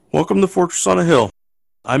Welcome to Fortress on a Hill.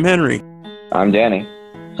 I'm Henry. I'm Danny.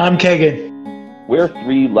 I'm Kagan. We're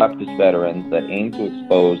three leftist veterans that aim to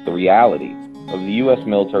expose the reality of the U.S.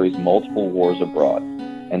 military's multiple wars abroad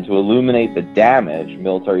and to illuminate the damage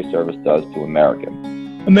military service does to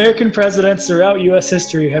Americans. American presidents throughout U.S.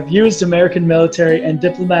 history have used American military and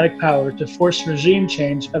diplomatic power to force regime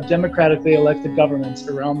change of democratically elected governments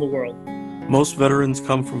around the world. Most veterans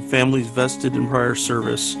come from families vested in prior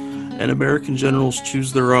service, and American generals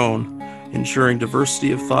choose their own, ensuring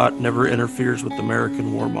diversity of thought never interferes with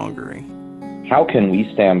American warmongering. How can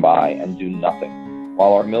we stand by and do nothing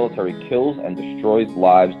while our military kills and destroys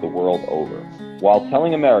lives the world over, while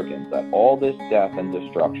telling Americans that all this death and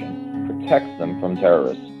destruction protects them from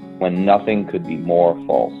terrorists when nothing could be more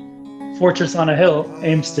false? Fortress on a Hill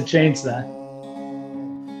aims to change that.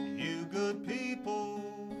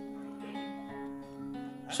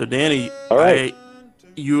 So Danny, all right.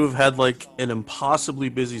 You have had like an impossibly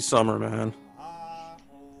busy summer, man.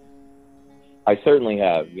 I certainly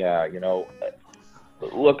have. Yeah,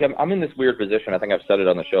 look, I'm in this weird position. I think I've said it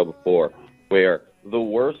on the show before, where the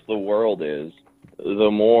worse the world is,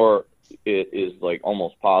 the more it is like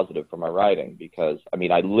almost positive for my writing, because I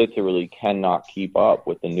literally cannot keep up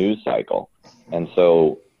with the news cycle. And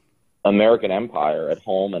so American empire at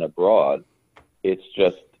home and abroad, it's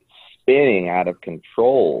just spinning out of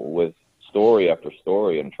control with story after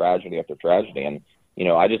story and tragedy after tragedy. And,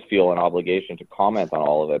 I just feel an obligation to comment on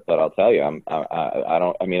all of it, but I'll tell you,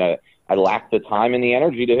 I lack the time and the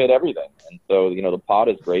energy to hit everything. And so, the pod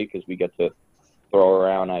is great because we get to throw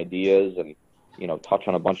around ideas and, touch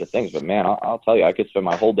on a bunch of things. But man, I'll tell you, I could spend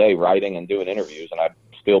my whole day writing and doing interviews and I'd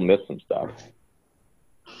still miss some stuff.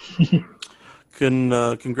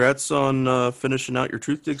 Congrats on finishing out your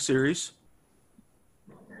Truth Dig series.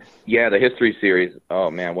 Yeah, the history series.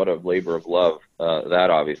 Oh man, what a labor of love that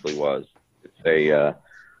obviously was. I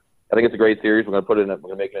think it's a great series. We're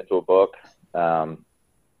gonna make it into a book.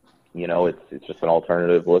 It's just an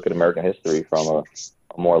alternative look at American history from a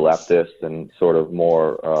more leftist and sort of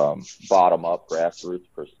more bottom-up grassroots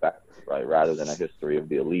perspective, right? Rather than a history of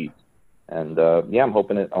the elite. And I'm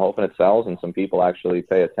hoping it sells and some people actually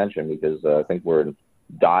pay attention, because I think we're in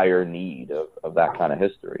dire need of that kind of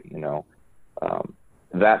history.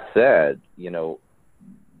 That said,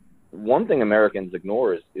 one thing Americans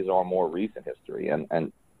ignore is our more recent history,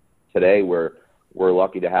 and today we're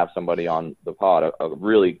lucky to have somebody on the pod, a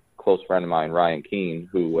really close friend of mine, Ryan Keene,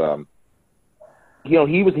 who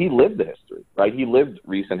he lived the history, right? He lived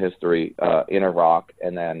recent history in Iraq,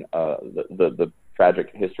 and then the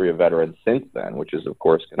tragic history of veterans since then, which is of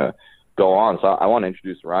course going to go on. So I want to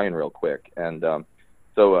introduce Ryan real quick, and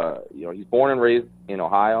he's born and raised in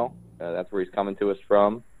Ohio. That's where he's coming to us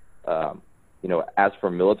from. As for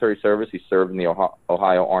military service, he served in the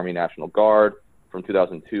Ohio Army National Guard from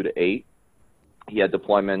 2002 to 8. He had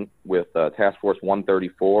deployment with Task Force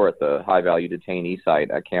 134 at the high-value detainee site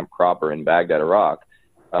at Camp Cropper in Baghdad, Iraq,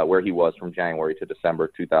 where he was from January to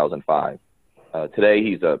December 2005. Today,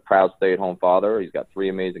 he's a proud stay-at-home father. He's got 3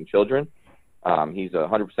 amazing children. He's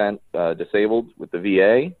 100% disabled with the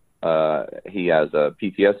VA. He has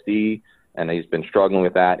PTSD, and he's been struggling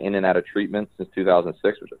with that in and out of treatment since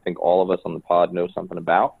 2006, which I think all of us on the pod know something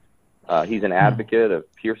about. He's an advocate of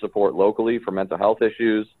peer support locally for mental health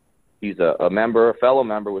issues. He's a fellow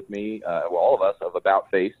member with me, all of us, of About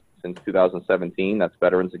Face since 2017. That's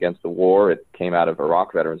Veterans Against the War. It came out of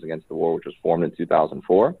Iraq Veterans Against the War, which was formed in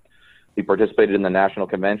 2004. He participated in the national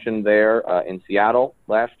convention there in Seattle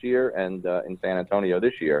last year and in San Antonio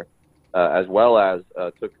this year, as well as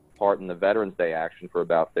took part in the Veterans Day action for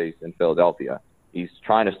About Face in Philadelphia. He's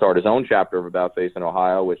trying to start his own chapter of About Face in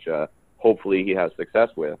Ohio, which hopefully he has success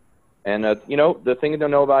with. And, the thing to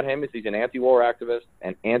know about him is he's an anti-war activist,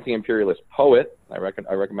 an anti-imperialist poet. I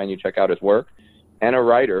recommend you check out his work, and a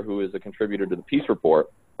writer who is a contributor to the Peace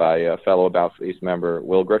Report by a fellow About Face member,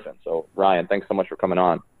 Will Griffin. So, Ryan, thanks so much for coming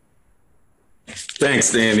on.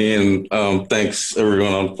 Thanks, Danny, and thanks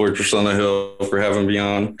everyone on Fortress on the Hill for having me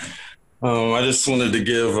on. I just wanted to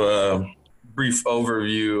give a brief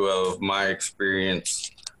overview of my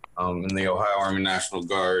experience in the Ohio Army National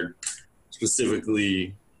Guard,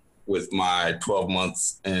 specifically with my 12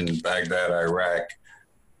 months in Baghdad, Iraq,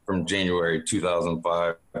 from January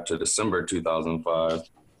 2005 to December 2005.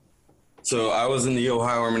 So I was in the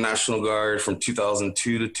Ohio Army National Guard from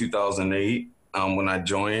 2002 to 2008. When I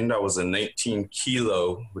joined, I was a 19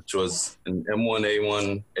 Kilo, which was an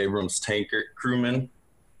M1A1 Abrams tanker crewman.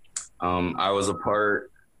 I was a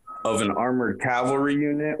part of an armored cavalry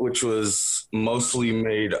unit, which was mostly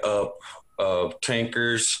made up of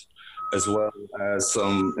tankers, as well as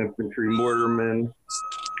some infantry mortarmen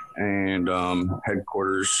and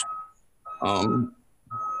headquarters type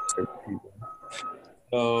of people.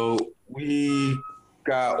 So we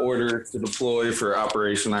got ordered to deploy for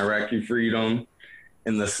Operation Iraqi Freedom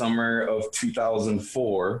in the summer of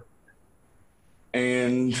 2004.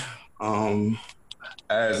 And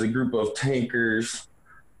as a group of tankers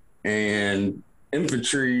and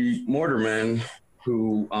infantry mortarmen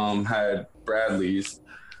who had Bradleys,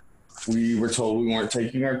 we were told we weren't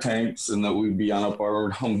taking our tanks and that we'd be on up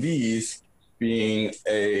armored Humvees, being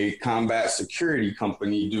a combat security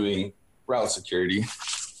company doing route security.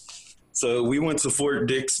 So we went to Fort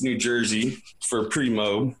Dix, New Jersey for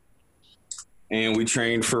Primo, and we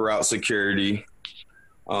trained for route security,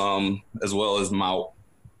 as well as MOUT,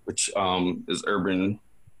 which is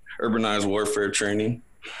urbanized warfare training.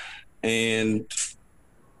 And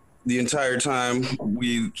the entire time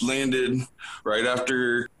we landed right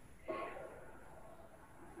after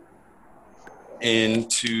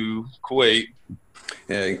into Kuwait.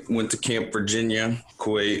 Went to Camp Virginia,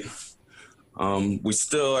 Kuwait.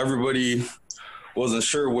 Everybody wasn't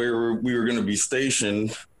sure where we were going to be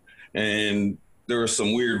stationed, and there were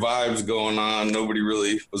some weird vibes going on. Nobody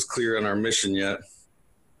really was clear on our mission yet.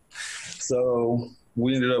 So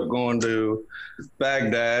we ended up going to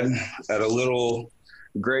Baghdad at a little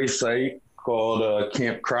gray site called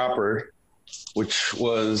Camp Cropper, which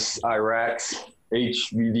was Iraq's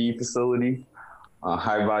HVD facility,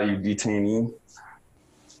 high value detainee.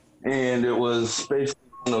 And it was basically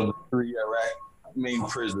one of the three Iraq main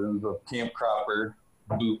prisons of Camp Cropper,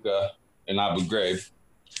 Buka, and Abu Ghraib.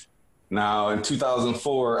 Now, in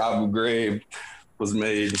 2004, Abu Ghraib was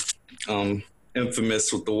made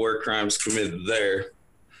infamous with the war crimes committed there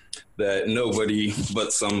that nobody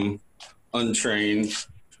but some untrained,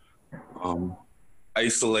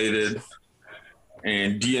 isolated,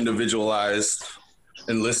 and de-individualized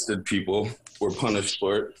enlisted people were punished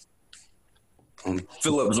for it.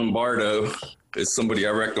 Philip Zimbardo is somebody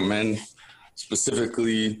I recommend,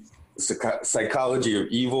 specifically Psychology of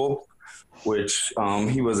Evil, which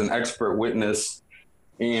he was an expert witness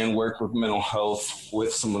and worked with mental health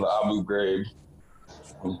with some of the Abu Ghraib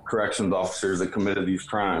corrections officers that committed these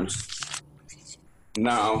crimes.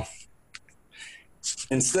 Now,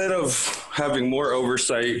 instead of having more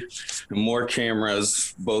oversight and more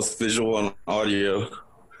cameras, both visual and audio,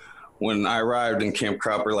 when I arrived in Camp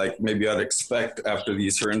Cropper, like maybe I'd expect after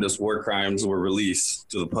these horrendous war crimes were released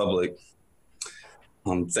to the public,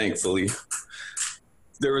 thankfully,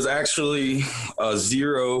 there was actually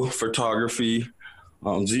zero photography,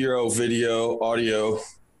 zero video, audio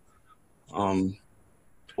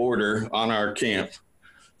order on our camp.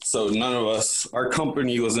 So none of us, our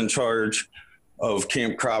company was in charge of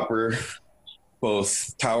Camp Cropper,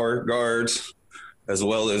 both tower guards, as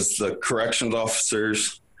well as the corrections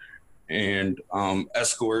officers and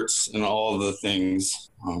escorts and all the things.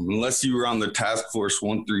 Unless you were on the Task Force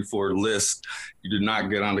 134 list, you did not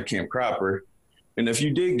get onto Camp Cropper. And if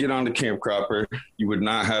you did get onto Camp Cropper, you would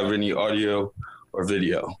not have any audio or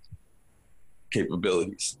video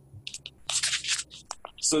capabilities.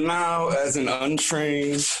 So now, as an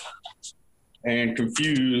untrained and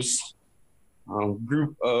confused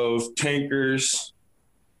group of tankers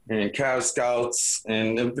and Cav Scouts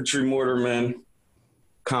and infantry mortarmen,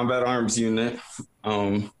 combat arms unit,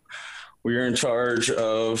 we are in charge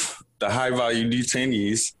of the high value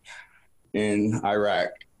detainees in Iraq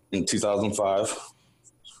in 2005.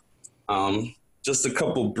 Just a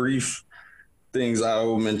couple brief things I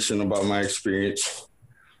will mention about my experience.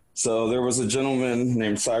 So there was a gentleman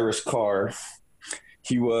named Cyrus Carr.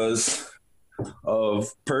 He was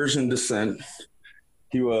of Persian descent.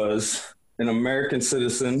 He was an American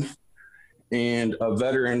citizen and a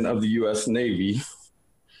veteran of the U.S. Navy.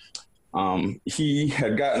 He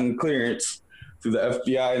had gotten clearance through the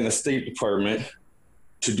FBI and the State Department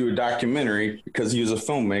to do a documentary because he was a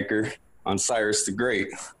filmmaker on Cyrus the Great,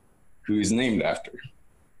 who he's named after.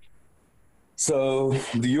 So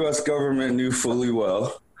the U.S. government knew fully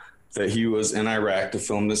well that he was in Iraq to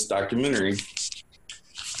film this documentary.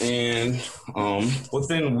 And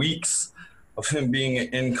within weeks of him being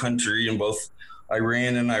in country in both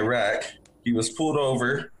Iran and Iraq, he was pulled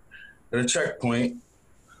over at a checkpoint.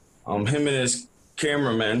 Him and his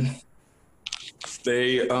cameraman,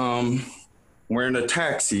 they were in a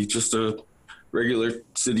taxi, just a regular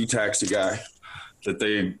city taxi guy that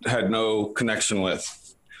they had no connection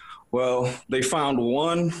with. Well, they found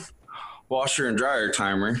one washer and dryer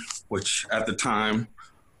timer, which at the time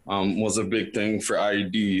was a big thing for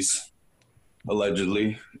IEDs,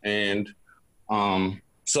 allegedly. And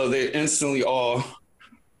so they instantly all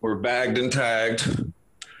were bagged and tagged,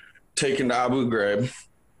 taken to Abu Ghraib.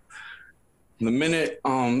 The minute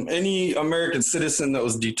any American citizen that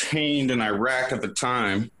was detained in Iraq at the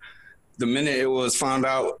time, the minute it was found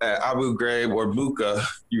out at Abu Ghraib or Buqa,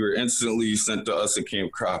 you were instantly sent to us at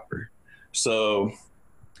Camp Cropper. So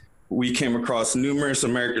we came across numerous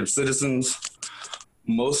American citizens,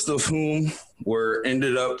 most of whom were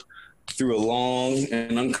ended up through a long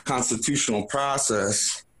and unconstitutional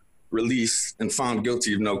process, released and found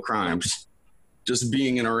guilty of no crimes. Just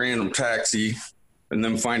being in a random taxi and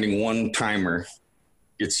then finding one timer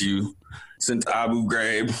gets you sent to Abu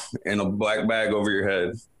Ghraib and a black bag over your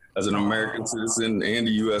head as an American citizen and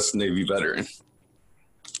a U.S. Navy veteran.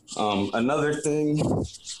 Another thing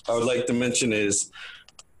I would like to mention is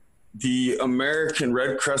the American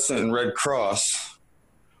Red Crescent and Red Cross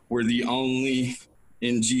were the only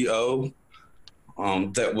NGO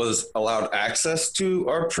that was allowed access to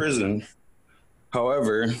our prison.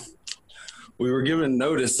 However, we were given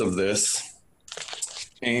notice of this,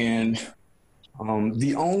 and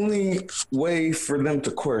the only way for them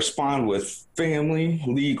to correspond with family,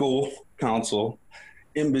 legal counsel,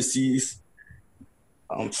 embassies,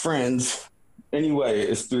 friends, anyway,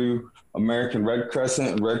 is through American Red Crescent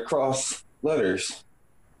and Red Cross letters.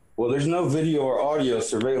 Well, there's no video or audio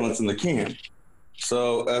surveillance in the camp.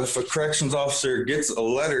 So if a corrections officer gets a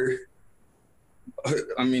letter,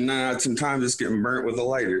 I mean, 9 out of 10 times it's getting burnt with a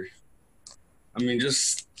lighter. I mean,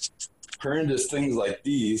 just horrendous things like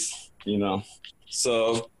these, you know.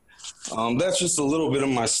 So that's just a little bit of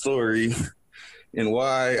my story and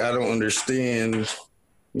why I don't understand,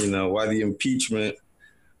 you know, why the impeachment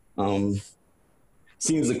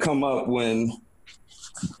seems to come up when,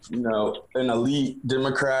 you know, an elite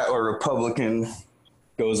Democrat or Republican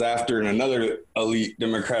goes after another elite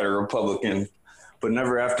Democrat or Republican, but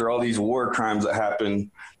never after all these war crimes that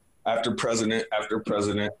happen after president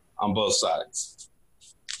on both sides.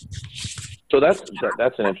 So that's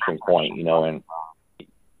an interesting point, you know, and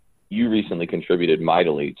you recently contributed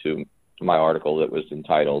mightily to my article that was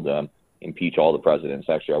entitled Impeach All the Presidents.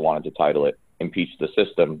 Actually, I wanted to title it Impeach the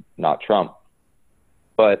System, Not Trump.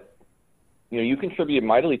 But, you know, you contributed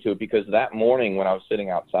mightily to it because that morning when I was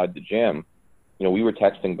sitting outside the gym, you know, we were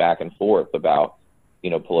texting back and forth about, you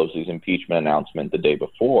know, Pelosi's impeachment announcement the day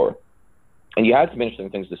before. And you had some interesting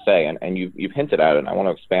things to say, and you've hinted at it, and I want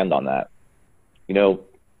to expand on that. You know,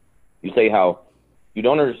 you say how you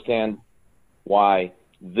don't understand why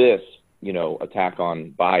this, you know, attack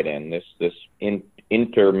on Biden, this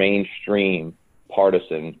inter-mainstream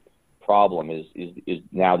partisan problem is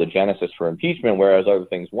now the genesis for impeachment, whereas other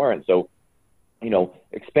things weren't. So, you know,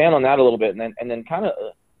 expand on that a little bit, and then kind of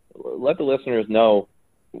let the listeners know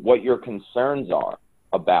what your concerns are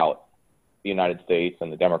about the United States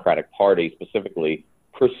and the Democratic Party specifically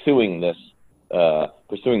pursuing this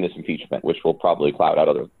impeachment, which will probably cloud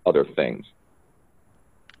out other things.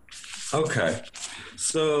 Okay,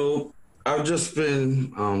 so I've just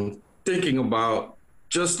been thinking about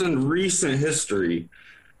just in recent history.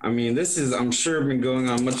 I mean, this is, I'm sure, been going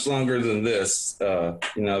on much longer than this. You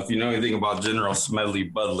know, if you know anything about General Smedley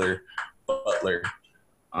Butler.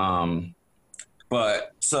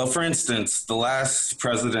 But so, for instance, the last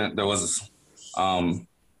president that was other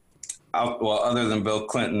than Bill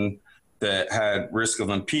Clinton, that had risk of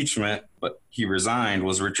impeachment, but he resigned,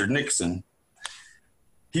 was Richard Nixon.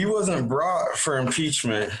 He wasn't brought for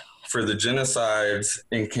impeachment for the genocides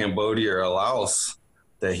in Cambodia or Laos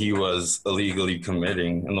that he was illegally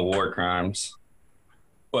committing and the war crimes,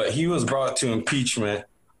 but he was brought to impeachment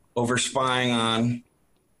over spying on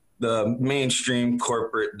the mainstream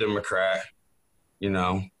corporate Democrat, you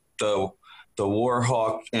know, the war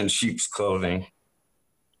hawk in sheep's clothing.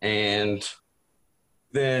 And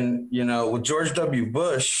then, you know, with George W.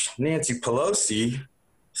 Bush, Nancy Pelosi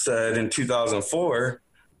said in 2004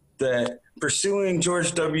 that pursuing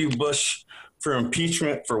George W. Bush for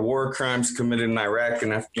impeachment for war crimes committed in Iraq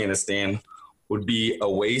and Afghanistan would be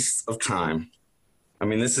a waste of time. I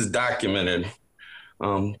mean, this is documented.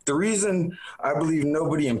 The reason I believe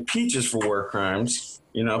nobody impeaches for war crimes,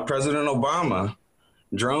 you know, President Obama,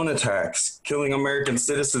 drone attacks, killing American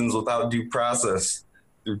citizens without due process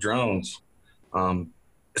through drones,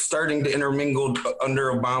 starting to intermingle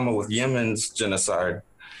under Obama with Yemen's genocide,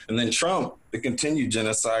 and then Trump, the continued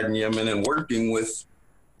genocide in Yemen and working with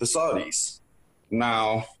the Saudis.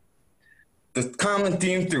 Now, the common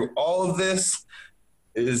theme through all of this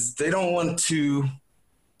is they don't want to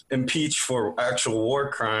impeach for actual war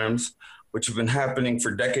crimes, which have been happening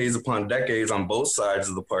for decades upon decades on both sides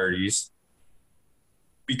of the parties,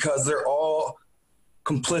 because they're all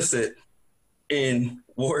complicit in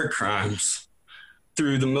war crimes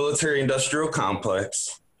through the military-industrial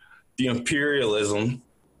complex, the imperialism,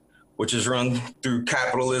 which is run through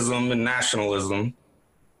capitalism and nationalism,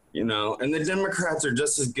 you know, and the Democrats are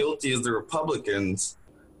just as guilty as the Republicans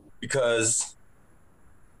because,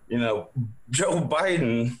 you know, Joe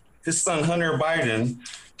Biden, his son Hunter Biden,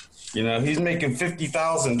 you know, he's making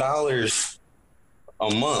 $50,000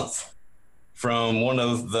 a month from one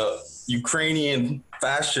of the Ukrainian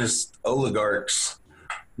fascist oligarchs'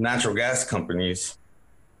 natural gas companies.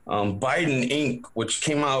 Biden Inc., which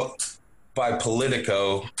came out by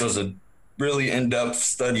Politico, does a really in-depth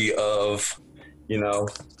study of, you know,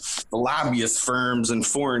 the lobbyist firms in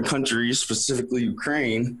foreign countries, specifically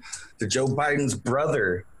Ukraine, that Joe Biden's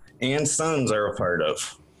brother and sons are a part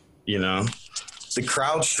of. You know, the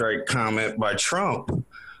CrowdStrike comment by Trump.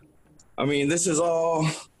 I mean, this is all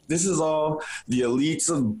the elites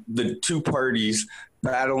of the two parties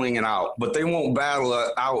battling it out, but they won't battle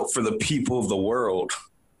it out for the people of the world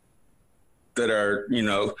that are, you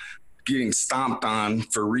know, getting stomped on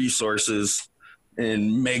for resources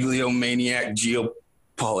in megalomaniac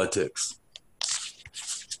geopolitics.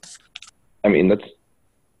 I mean, that's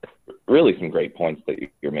really some great points that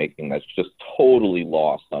you're making that's just totally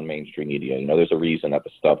lost on mainstream media. You know, there's a reason that the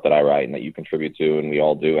stuff that I write and that you contribute to and we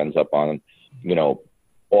all do ends up on, you know,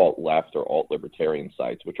 alt-left or alt-libertarian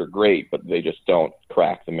sites, which are great, but they just don't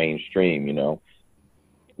crack the mainstream, you know.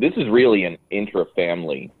 This is really an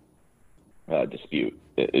intra-family dispute,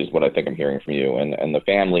 is what I think I'm hearing from you. And the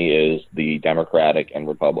family is the Democratic and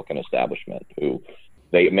Republican establishment, who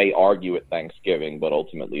they may argue at Thanksgiving, but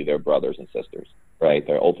ultimately they're brothers and sisters, right?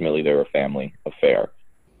 They're a family affair.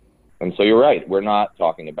 And so you're right, we're not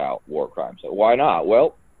talking about war crimes. So why not?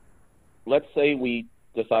 Well, let's say we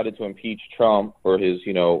decided to impeach Trump for his,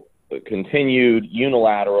 you know, continued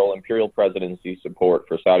unilateral imperial presidency support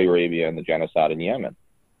for Saudi Arabia and the genocide in Yemen.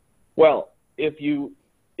 Well, if you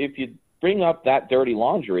bring up that dirty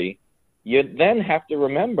laundry, you then have to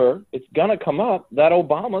remember it's going to come up that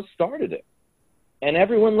Obama started it. And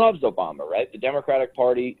everyone loves Obama, right? The Democratic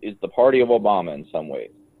Party is the party of Obama in some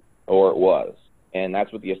ways, or it was. And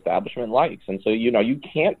that's what the establishment likes. And so, you know, you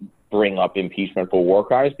can't bring up impeachment for war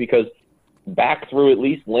crimes because back through at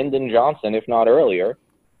least Lyndon Johnson, if not earlier,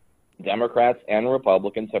 Democrats and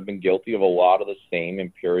Republicans have been guilty of a lot of the same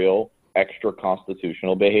imperial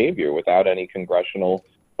extra-constitutional behavior without any congressional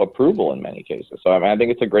approval in many cases. So I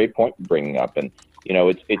think it's a great point bringing up. And, you know,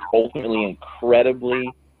 it's ultimately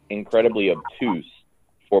incredibly obtuse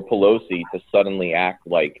for Pelosi to suddenly act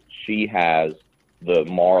like she has the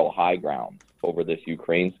moral high ground over this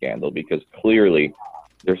Ukraine scandal, because clearly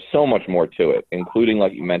there's so much more to it, including,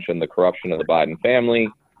 like you mentioned, the corruption of the Biden family,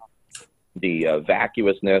 the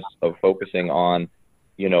vacuousness of focusing on,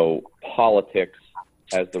 you know, politics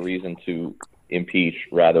as the reason to impeach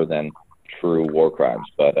rather than true war crimes.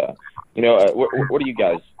 But, you know, what do you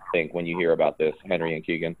guys think when you hear about this, Henry and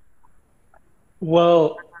Keegan?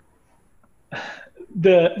 Well,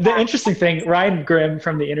 the interesting thing, Ryan Grimm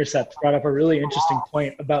from The Intercept brought up a really interesting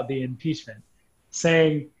point about the impeachment,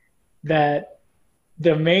 saying that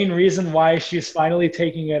the main reason why she's finally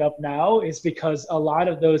taking it up now is because a lot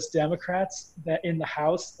of those Democrats that in the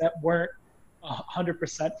House that weren't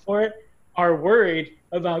 100% for it are worried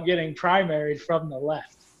about getting primaried from the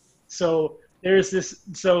left. So there's this,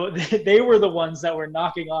 so they were the ones that were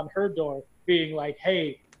knocking on her door being like,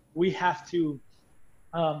 hey, we have to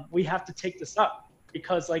take this up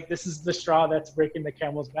because, like, this is the straw that's breaking the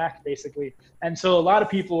camel's back, basically. And so a lot of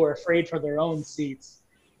people were afraid for their own seats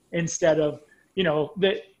instead of, you know,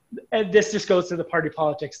 and this just goes to the party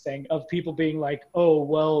politics thing of people being like, oh,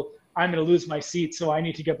 well, I'm going to lose my seat, so I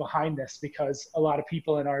need to get behind this because a lot of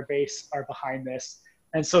people in our base are behind this.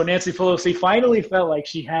 And so Nancy Pelosi finally felt like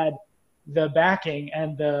she had the backing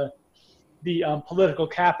and the political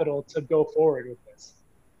capital to go forward with this.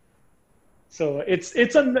 So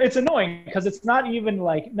it's annoying because it's not even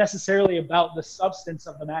like necessarily about the substance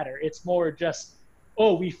of the matter. It's more just,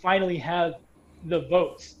 oh, we finally have the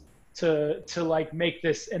votes to like make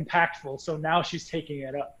this impactful. So now she's taking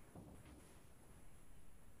it up.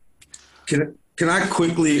 Can I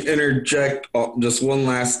quickly interject just one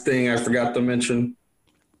last thing I forgot to mention?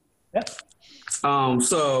 Yeah. I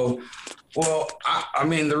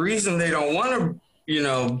mean, the reason they don't want to, you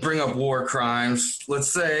know, bring up war crimes,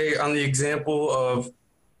 let's say on the example of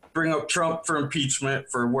bring up Trump for impeachment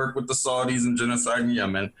for work with the Saudis and genocide in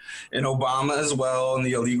Yemen, and Obama as well, and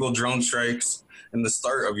the illegal drone strikes and the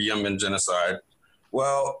start of Yemen genocide.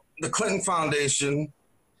 Well, the Clinton Foundation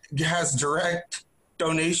has direct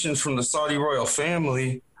donations from the Saudi royal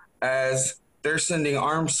family as they're sending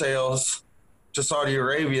arms sales to Saudi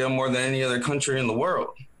Arabia more than any other country in the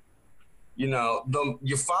world. You know,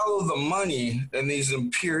 you follow the money in these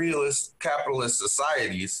imperialist capitalist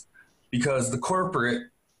societies, because the corporate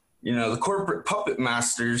puppet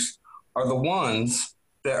masters are the ones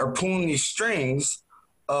that are pulling these strings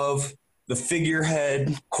of the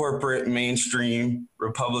figurehead corporate mainstream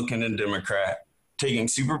Republican and Democrat taking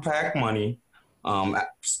super PAC money,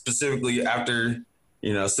 specifically after,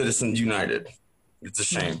 Citizens United. It's a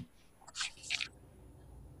shame.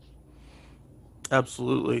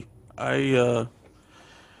 Absolutely.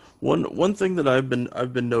 One thing that I've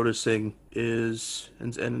been noticing is,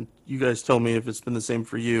 and you guys tell me if it's been the same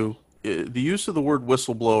for you, the use of the word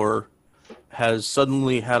whistleblower has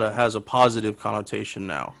suddenly has a positive connotation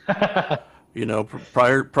now.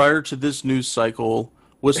 Prior to this news cycle,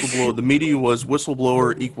 the media was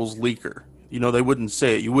whistleblower equals leaker. They wouldn't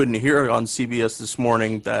say it. You wouldn't hear on CBS this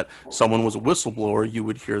morning that someone was a whistleblower. You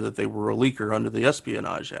would hear that they were a leaker under the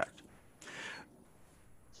Espionage Act.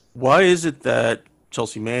 Why is it that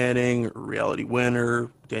Chelsea Manning, or Reality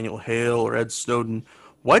Winner, Daniel Hale, or Ed Snowden,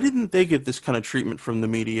 why didn't they get this kind of treatment from the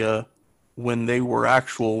media when they were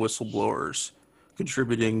actual whistleblowers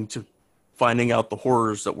contributing to finding out the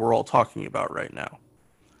horrors that we're all talking about right now?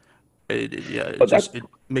 It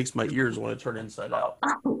makes my ears want to turn inside out.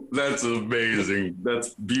 That's amazing. That's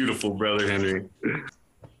beautiful, Brother Henry.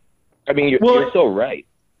 I mean, you're so right.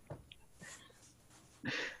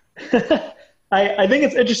 I think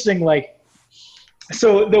it's interesting,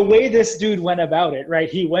 so the way this dude went about it, right?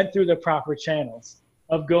 He went through the proper channels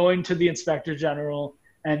of going to the Inspector General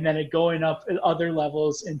and then going up at other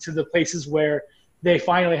levels into the places where they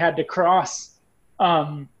finally had to cross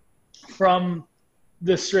from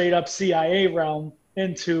the straight up CIA realm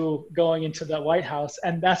into going into the White House.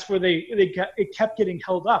 And that's where it kept getting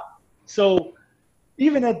held up. So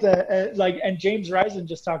even at and James Risen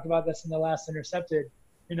just talked about this in the last Intercepted,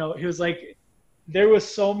 he was like, there was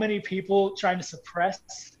so many people trying to suppress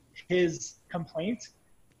his complaint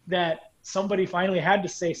that somebody finally had to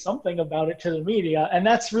say something about it to the media. And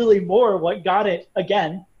that's really more what got it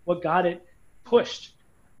pushed.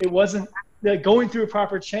 It wasn't going through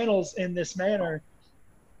proper channels in this manner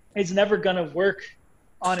is never going to work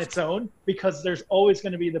on its own, because there's always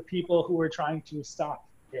going to be the people who are trying to stop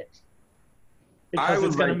it, because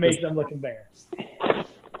it's going to make them look embarrassed.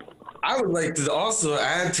 I would like to also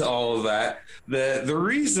add to all of that the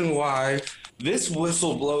reason why this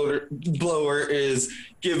whistleblower is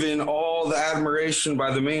given all the admiration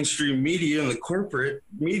by the mainstream media and the corporate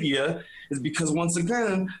media is because, once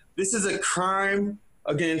again, this is a crime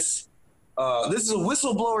against, this is a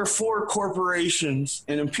whistleblower for corporations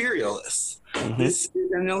and imperialists. Mm-hmm. This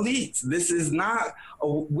is an elite. This is not a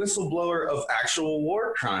whistleblower of actual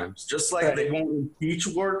war crimes. Just like they won't impeach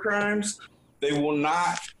war crimes, they will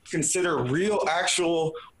not consider real,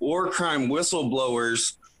 actual war crime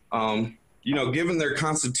whistleblowers, given their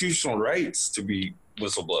constitutional rights to be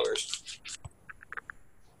whistleblowers.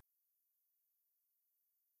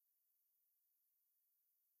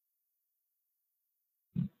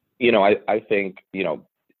 I think,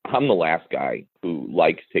 I'm the last guy who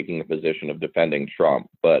likes taking the position of defending Trump,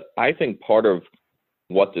 but I think part of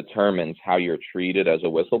what determines how you're treated as a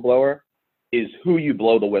whistleblower is who you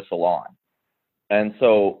blow the whistle on. And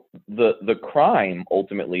so the crime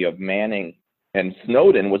ultimately of Manning and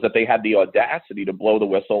Snowden was that they had the audacity to blow the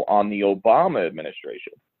whistle on the Obama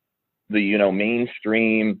administration, the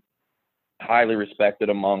mainstream, highly respected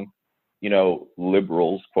among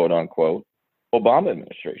liberals, quote unquote, Obama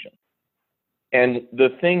administration. And the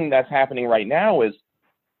thing that's happening right now is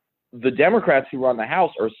the Democrats who run the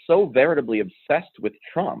House are so veritably obsessed with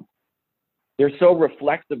Trump. They're so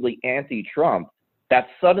reflexively anti-Trump that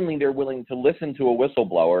suddenly they're willing to listen to a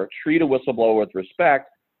whistleblower, treat a whistleblower with respect,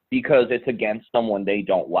 because it's against someone they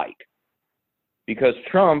don't like. Because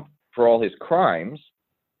Trump, for all his crimes,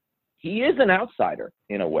 he is an outsider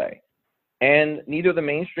in a way. And neither the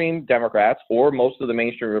mainstream Democrats or most of the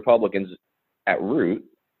mainstream Republicans at root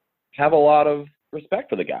have a lot of respect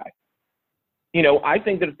for the guy. I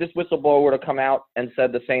think that if this whistleblower were to come out and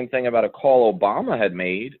said the same thing about a call Obama had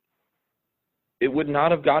made, it would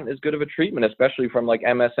not have gotten as good of a treatment, especially from like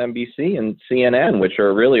MSNBC and CNN, which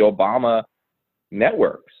are really Obama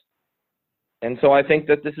networks. And so I think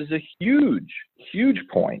that this is a huge, huge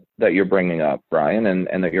point that you're bringing up, Brian,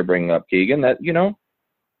 and that you're bringing up, Keegan, that,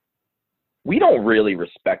 we don't really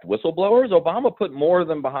respect whistleblowers. Obama put more of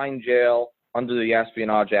them behind jail under the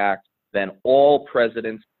Espionage Act than all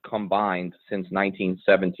presidents combined since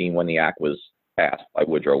 1917 when the act was passed by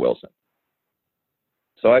Woodrow Wilson.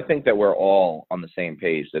 So I think that we're all on the same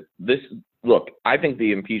page that I think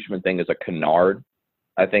the impeachment thing is a canard.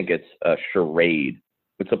 I think it's a charade.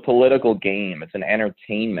 It's a political game. It's an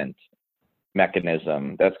entertainment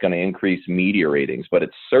mechanism that's going to increase media ratings, but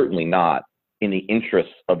it's certainly not in the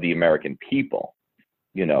interests of the American people.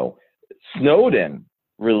 You know, Snowden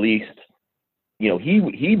released, you know,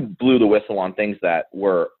 he blew the whistle on things that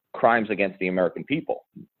were crimes against the American people,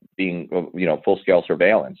 being, you know, full-scale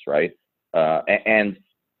surveillance, right? And,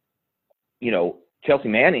 you know, Chelsea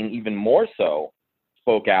Manning even more so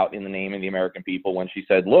spoke out in the name of the American people when she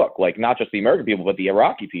said, look, like, not just the American people, but the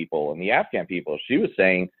Iraqi people and the Afghan people. She was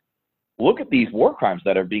saying, look at these war crimes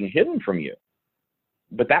that are being hidden from you.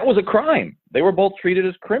 But that was a crime. They were both treated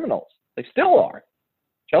as criminals. They still are.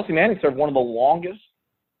 Chelsea Manning served one of the longest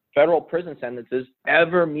federal prison sentences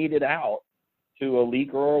ever meted out to a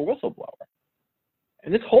leaker or a whistleblower.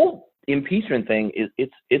 And this whole impeachment thing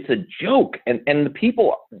it's a joke. And the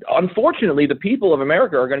people, unfortunately, the people of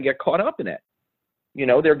America are going to get caught up in it. You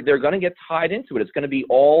know, they're going to get tied into it. It's going to be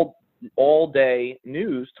all day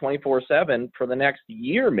news 24/7 for the next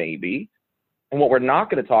year, maybe. And what we're not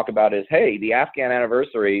going to talk about is, hey, the Afghan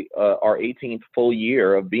anniversary, our 18th full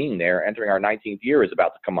year of being there, entering our 19th year, is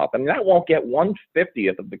about to come up. I mean, that won't get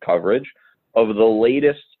 1/50th of the coverage of the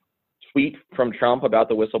latest tweet from Trump about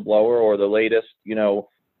the whistleblower, or the latest, you know,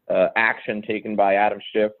 action taken by Adam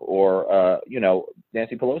Schiff or, you know,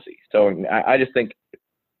 Nancy Pelosi. So I just think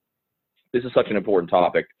this is such an important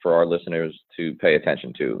topic for our listeners to pay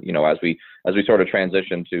attention to, you know, as we sort of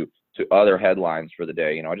transition to other headlines for the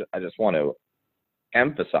day. You know, I just want to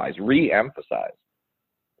re-emphasize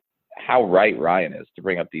how right Ryan is to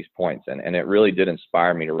bring up these points. And it really did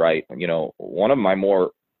inspire me to write, you know, one of my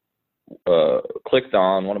more clicked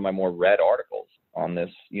on, one of my more read articles on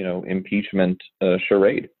this, you know, impeachment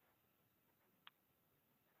charade.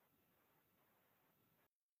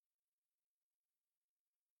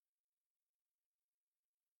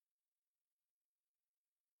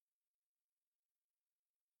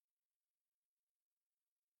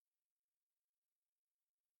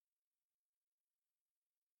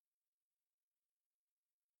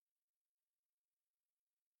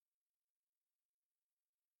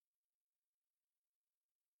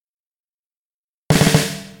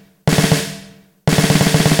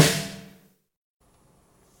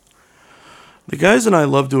 The guys and I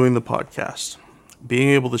love doing the podcast. Being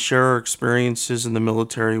able to share our experiences in the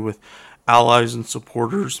military with allies and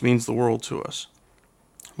supporters means the world to us.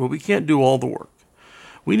 But we can't do all the work.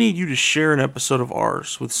 We need you to share an episode of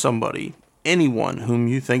ours with somebody, anyone whom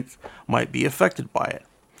you think might be affected by it.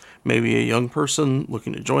 Maybe a young person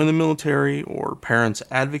looking to join the military, or parents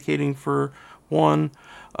advocating for one,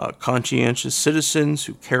 conscientious citizens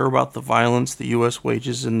who care about the violence the U.S.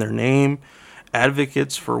 wages in their name,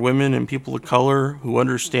 advocates for women and people of color who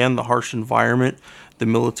understand the harsh environment the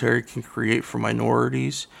military can create for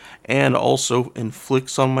minorities and also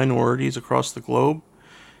inflicts on minorities across the globe,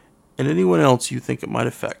 and anyone else you think it might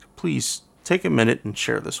affect. Please take a minute and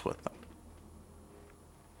share this with them.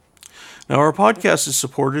 Now, our podcast is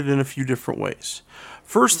supported in a few different ways.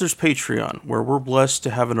 First, there's Patreon, where we're blessed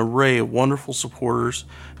to have an array of wonderful supporters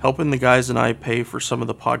helping the guys and I pay for some of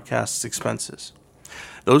the podcast's expenses.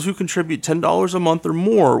 Those who contribute $10 a month or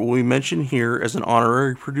more will be mentioned here as an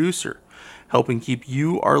honorary producer, helping keep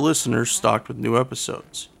you, our listeners, stocked with new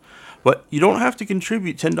episodes. But you don't have to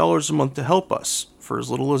contribute $10 a month to help us. For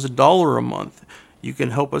as little as $1 a month, you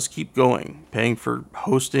can help us keep going, paying for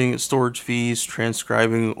hosting and storage fees,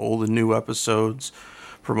 transcribing old and new episodes,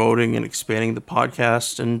 promoting and expanding the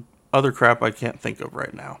podcast, and other crap I can't think of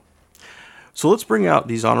right now. So let's bring out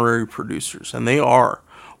these honorary producers, and they are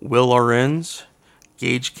Will Arens,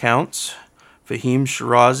 Gage Counts, Fahim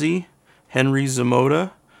Shirazi, Henry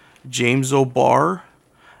Zamota, James O'Barr,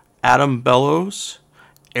 Adam Bellows,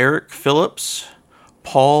 Eric Phillips,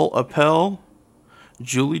 Paul Appel,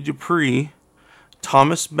 Julie Dupree,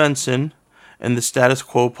 Thomas Benson, and the Status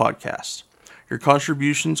Quo podcast. Your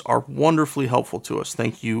contributions are wonderfully helpful to us.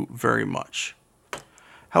 Thank you very much.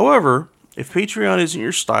 However, if Patreon isn't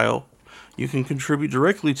your style, you can contribute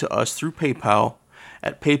directly to us through PayPal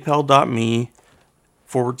at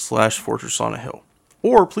paypal.me/Fortress on a Hill.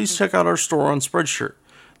 Or please check out our store on Spreadshirt.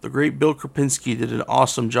 The great Bill Krapinski did an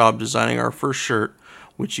awesome job designing our first shirt,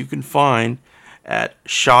 which you can find at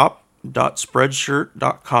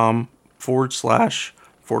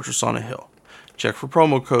shop.spreadshirt.com/Fortress on a Hill. Check for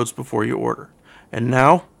promo codes before you order. And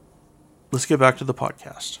now, let's get back to the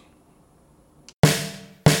podcast.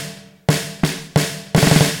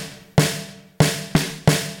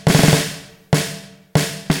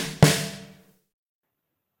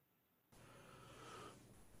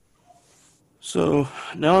 So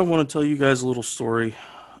now I want to tell you guys a little story.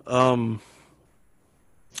 During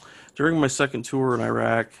my second tour in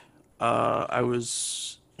Iraq, I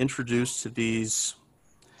was introduced to these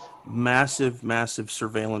massive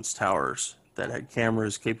surveillance towers that had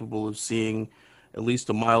cameras capable of seeing at least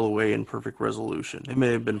a mile away in perfect resolution. It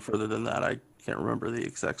may have been further than that. I can't remember the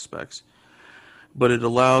exact specs. But it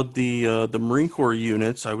allowed the Marine Corps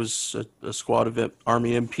units. I was a squad of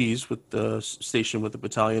Army MPs stationed with the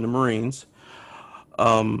battalion of Marines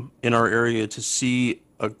in our area to see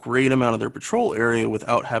a great amount of their patrol area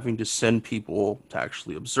without having to send people to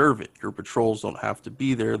actually observe it. Your patrols don't have to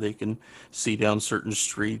be there. They can see down certain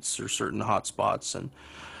streets or certain hot spots. And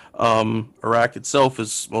Iraq itself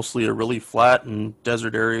is mostly a really flat and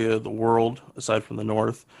desert area of the world, aside from the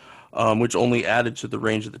north, which only added to the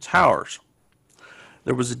range of the towers.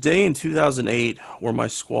 There was a day in 2008 where my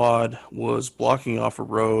squad was blocking off a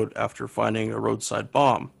road after finding a roadside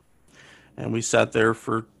bomb. And we sat there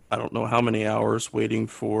for I don't know how many hours waiting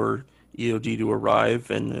for EOD to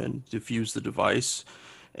arrive and defuse the device.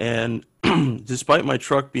 And despite my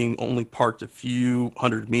truck being only parked a few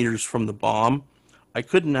hundred meters from the bomb, I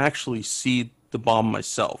couldn't actually see the bomb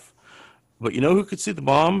myself. But you know who could see the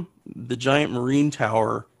bomb? The giant Marine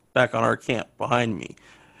tower back on our camp behind me.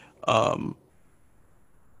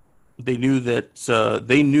 They knew that the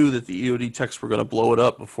EOD techs were going to blow it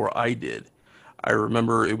up before I did. I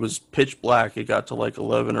remember it was pitch black. It got to like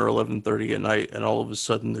 11 or 11:30 at night, and all of a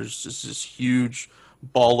sudden there's just this huge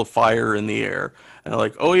ball of fire in the air. And they're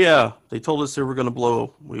like, "Oh yeah, they told us they were going to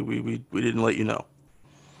blow. We didn't let you know."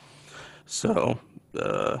 So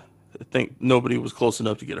I think nobody was close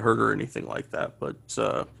enough to get hurt or anything like that. But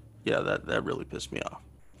yeah, that really pissed me off.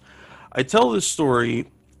 I tell this story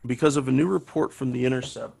because of a new report from The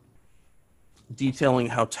Intercept detailing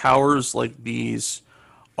how towers like these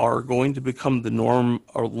are going to become the norm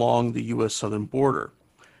along the U.S. southern border.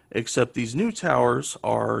 Except these new towers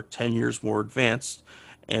are 10 years more advanced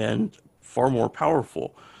and far more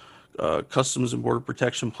powerful. Customs and Border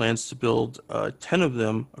Protection plans to build 10 of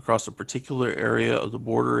them across a particular area of the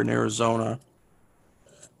border in Arizona,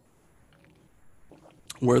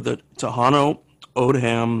 where the Tejano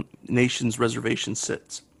Odham Nations Reservation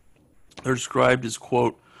sits. They're described as,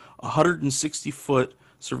 quote, a 160-foot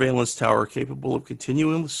surveillance tower capable of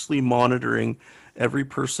continuously monitoring every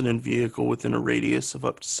person and vehicle within a radius of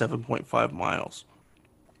up to 7.5 miles.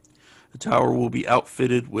 The tower will be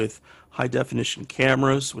outfitted with high-definition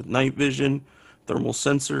cameras with night vision, thermal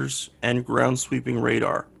sensors, and ground-sweeping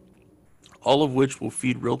radar, all of which will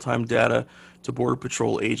feed real-time data to Border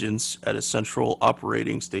Patrol agents at a central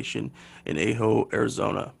operating station in Ajo,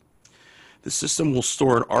 Arizona. The system will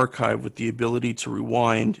store an archive with the ability to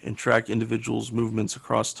rewind and track individuals' movements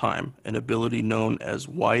across time, an ability known as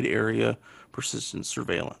wide area persistent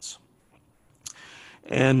surveillance.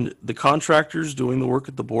 And the contractors doing the work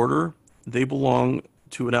at the border, they belong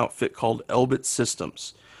to an outfit called Elbit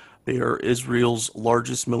Systems. They are Israel's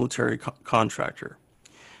largest military contractor.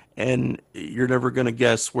 And you're never going to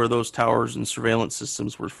guess where those towers and surveillance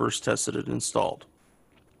systems were first tested and installed.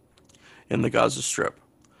 In the Gaza Strip.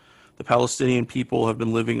 The Palestinian people have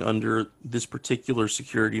been living under this particular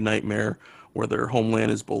security nightmare where their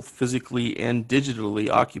homeland is both physically and digitally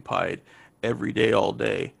occupied every day, all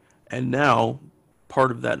day. And now, part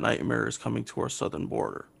of that nightmare is coming to our southern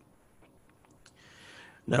border.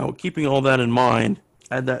 Now, keeping all that in mind,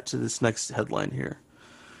 add that to this next headline here.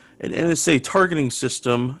 An NSA targeting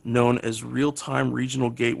system known as Real-Time Regional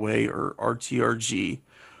Gateway, or RTRG,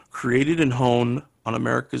 created and honed on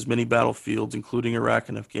America's many battlefields, including Iraq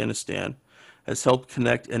and Afghanistan, has helped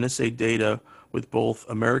connect NSA data with both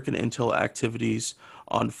American intel activities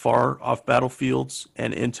on far-off battlefields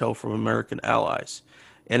and intel from American allies.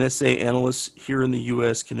 NSA analysts here in the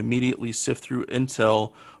U.S. can immediately sift through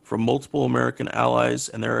intel from multiple American allies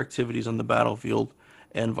and their activities on the battlefield,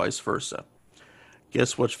 and vice versa.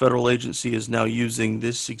 Guess which federal agency is now using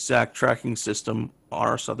this exact tracking system on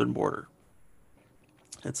our southern border?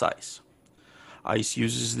 It's ICE. ICE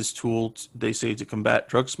uses this tool, they say, to combat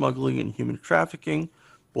drug smuggling and human trafficking,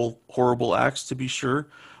 both horrible acts to be sure,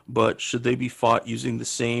 but should they be fought using the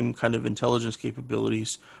same kind of intelligence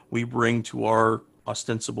capabilities we bring to our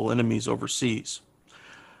ostensible enemies overseas?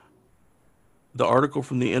 The article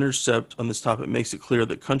from The Intercept on this topic makes it clear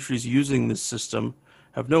that countries using this system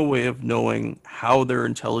have no way of knowing how their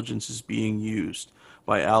intelligence is being used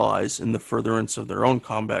by allies in the furtherance of their own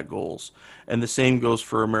combat goals, and the same goes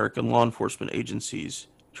for American law enforcement agencies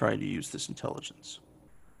trying to use this intelligence.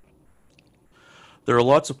 There are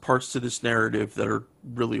lots of parts to this narrative that are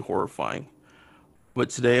really horrifying, but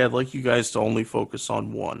today I'd like you guys to only focus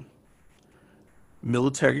on one.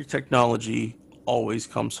 Military technology always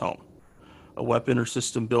comes home. A weapon or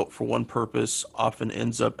system built for one purpose often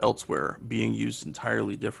ends up elsewhere, being used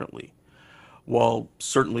entirely differently. While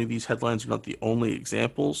certainly these headlines are not the only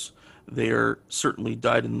examples, They are certainly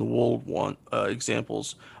dyed-in-the-wool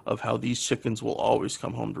examples of how these chickens will always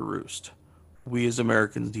come home to roost. We as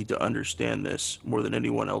Americans need to understand this more than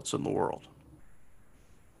anyone else in the world.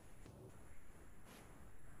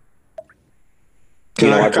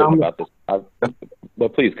 I've written about this.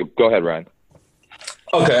 But please go ahead, Ryan.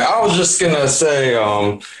 Okay, I was just gonna say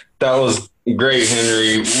that was great,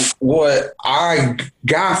 Henry. What I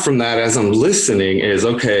got from that as I'm listening is,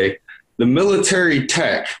 okay, the military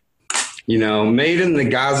tech, made in the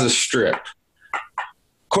Gaza Strip,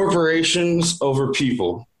 corporations over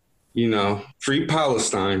people, free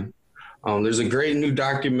Palestine. There's a great new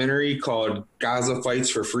documentary called Gaza Fights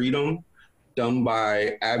for Freedom, done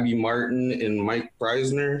by Abby Martin and Mike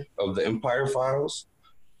Preisner of the Empire Files.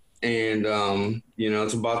 And,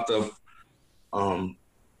 it's about the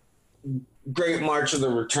Great March of the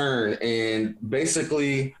Return. And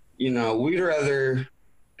basically, we'd rather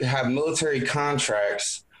have military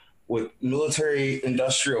contracts with military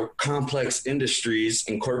industrial complex industries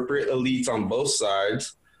and corporate elites on both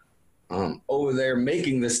sides over there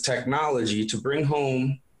making this technology to bring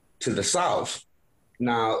home to the South.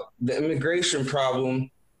 Now, the immigration problem,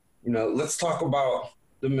 let's talk about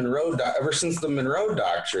the Monroe, ever since the Monroe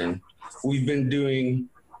Doctrine, we've been doing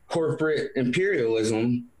corporate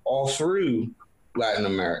imperialism all through Latin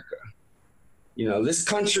America. This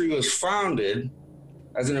country was founded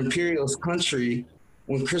as an imperialist country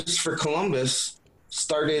when Christopher Columbus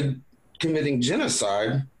started committing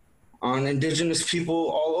genocide on indigenous people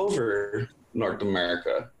all over North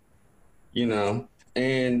America, and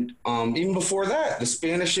even before that, the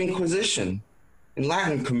Spanish Inquisition in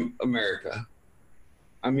Latin America.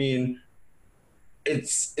 I mean,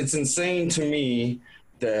 it's insane to me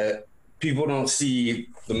that people don't see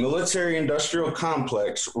the military industrial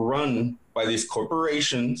complex run by these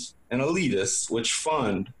corporations and elitists, which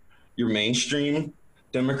fund your mainstream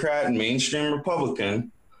Democrat and mainstream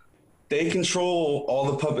Republican. They control all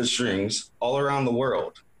the puppet strings all around the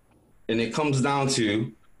world. And it comes down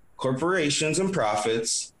to corporations and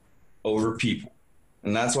profits over people.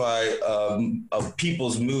 And that's why a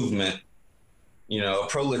people's movement, a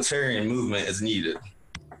proletarian movement is needed.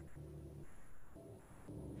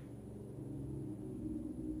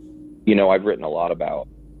 I've written a lot about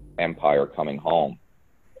empire coming home.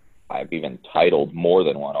 I've even titled more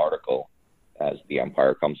than one article as The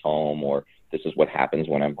Empire Comes Home, or This is What Happens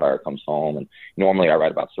When Empire Comes Home. And normally I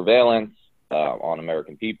write about surveillance on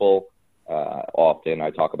American people. Often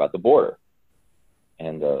I talk about the border.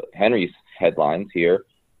 And Henry's headlines here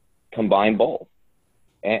combine both.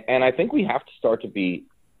 And I think we have to start to be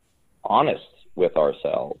honest with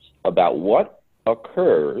ourselves about what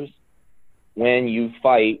occurs when you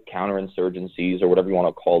fight counterinsurgencies or whatever you want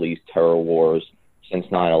to call these terror wars since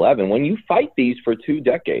 9/11. When you fight these for 2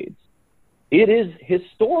 decades, it is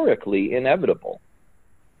historically inevitable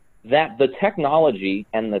that the technology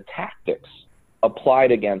and the tactics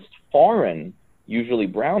applied against foreign, usually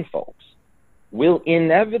brown folks, will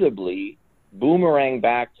inevitably boomerang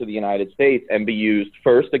back to the United States and be used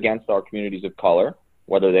first against our communities of color,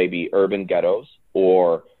 whether they be urban ghettos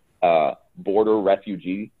or border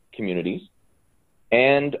refugee communities.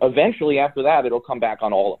 And eventually after that, it'll come back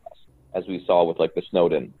on all of us, as we saw with like the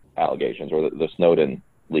Snowden allegations or the Snowden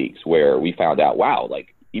leaks, where we found out, wow,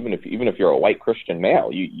 like even if you're a white Christian male,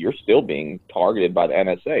 you're still being targeted by the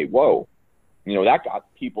NSA. Whoa, that got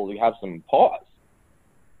people to have some pause.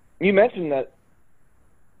 You mentioned that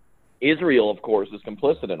Israel, of course, is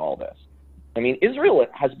complicit in all this. I mean, Israel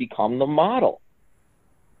has become the model.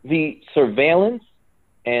 The surveillance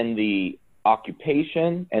and the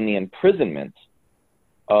occupation and the imprisonment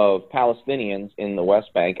of Palestinians in the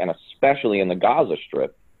West Bank, and especially in the Gaza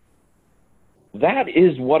Strip, that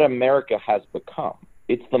is what America has become.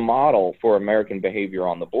 It's the model for American behavior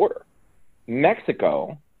on the border.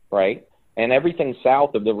 Mexico, right, and everything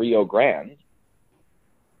south of the Rio Grande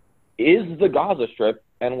is the Gaza Strip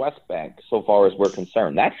and West Bank, so far as we're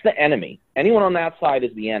concerned. That's the enemy. Anyone on that side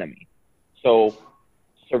is the enemy. So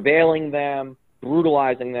surveilling them,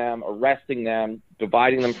 brutalizing them, arresting them,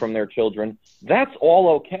 dividing them from their children, that's all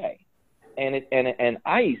okay. And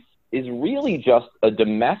ICE is really just a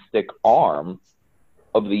domestic arm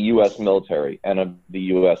of the U.S. military and of the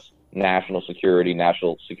U.S. national security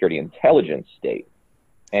intelligence state.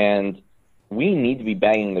 And we need to be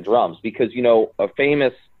banging the drums because, a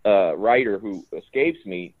famous writer who escapes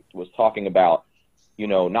me was talking about,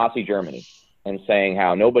 Nazi Germany and saying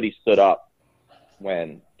how nobody stood up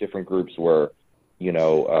when different groups were,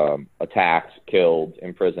 attacked, killed,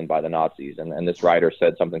 imprisoned by the Nazis. And this writer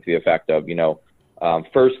said something to the effect of,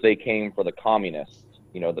 first they came for the communists,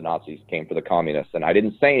 the Nazis came for the communists. And I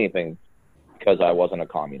didn't say anything because I wasn't a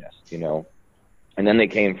communist, you know. And then they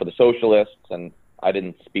came for the socialists, and I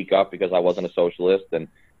didn't speak up because I wasn't a socialist. And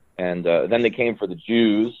then they came for the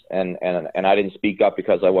Jews, and I didn't speak up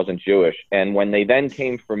because I wasn't Jewish. And when they then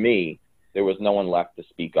came for me, there was no one left to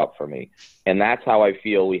speak up for me. And that's how I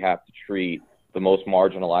feel we have to treat the most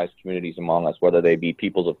marginalized communities among us, whether they be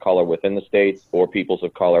peoples of color within the states or peoples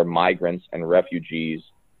of color, migrants and refugees,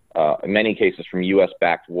 in many cases from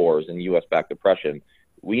U.S.-backed wars and U.S.-backed oppression.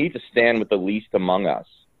 We need to stand with the least among us,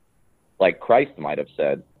 like Christ might have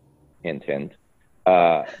said, hint, hint.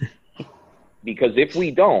 Because if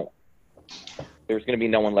we don't, there's going to be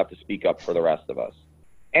no one left to speak up for the rest of us.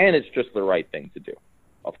 And it's just the right thing to do,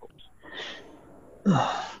 of course.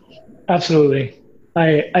 Absolutely.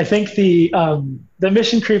 I think the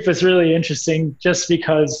mission creep is really interesting just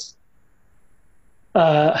because,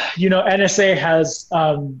 NSA has,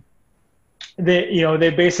 they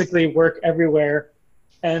basically work everywhere.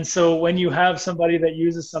 And so when you have somebody that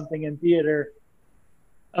uses something in theater,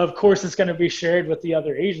 of course, it's going to be shared with the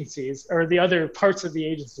other agencies or the other parts of the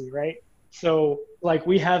agency, right? So like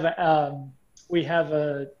we have a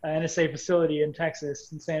NSA facility in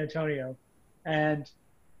Texas, in San Antonio, and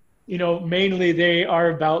mainly they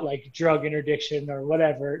are about like drug interdiction or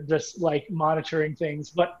whatever, just like monitoring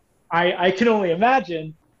things. But I can only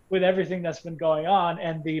imagine with everything that's been going on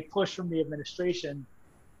and the push from the administration,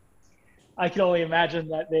 I can only imagine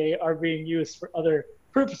that they are being used for other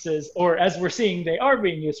purposes, or as we're seeing, they are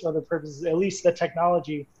being used for other purposes, at least the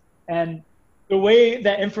technology. And the way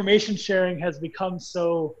that information sharing has become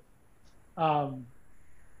so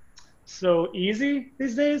easy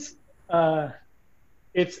these days,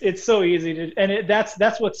 it's so easy to, and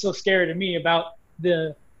that's what's so scary to me about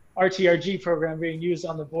the RTRG program being used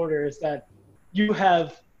on the border, is that you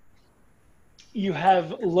have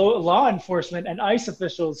law enforcement and ICE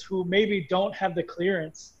officials who maybe don't have the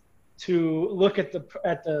clearance to look at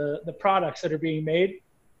the products that are being made.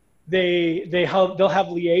 They'll have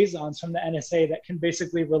liaisons from the NSA that can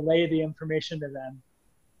basically relay the information to them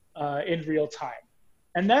in real time,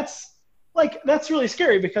 and that's really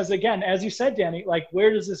scary because, again, as you said, Danny, like,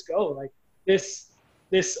 where does this go? Like, this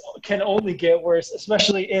can only get worse,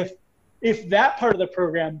 especially if that part of the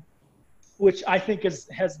program, which I think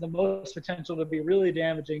has the most potential to be really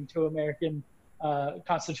damaging to American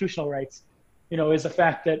constitutional rights, is the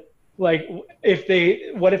fact that, like,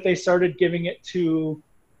 what if they started giving it to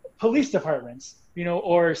police departments,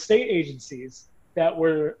 or state agencies that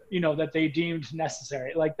were, that they deemed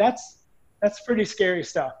necessary? Like, that's pretty scary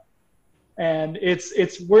stuff. And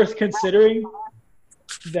it's worth considering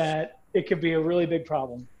that it could be a really big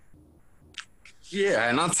problem. Yeah,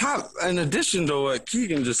 and in addition to what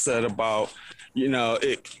Keegan just said about,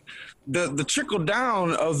 the trickle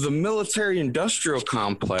down of the military industrial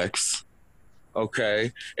complex,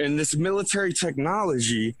 okay, and this military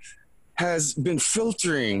technology has been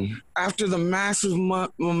filtering after the massive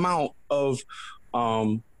amount of,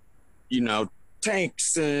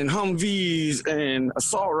 tanks and Humvees and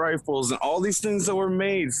assault rifles and all these things that were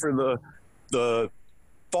made for the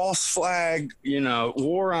false flag,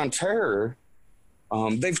 war on terror.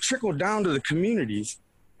 They've trickled down to the communities.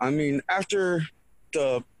 I mean, after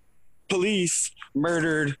the police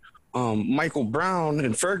murdered Michael Brown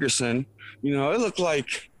in Ferguson, it looked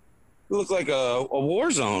like a war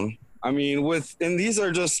zone. I mean, and these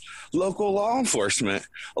are just local law enforcement,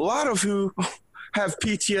 a lot of who have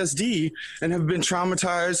PTSD and have been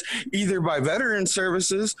traumatized either by veteran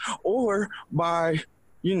services or by,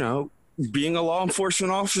 being a law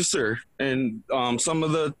enforcement officer and some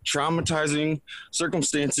of the traumatizing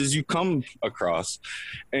circumstances you come across.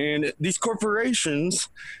 And these corporations,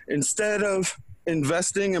 instead of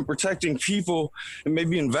investing and protecting people and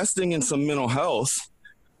maybe investing in some mental health,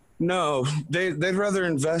 no, they'd rather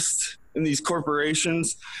invest in these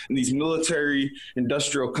corporations, in these military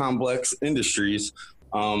industrial complex industries.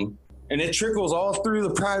 And it trickles all through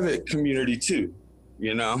the private community too,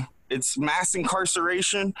 It's mass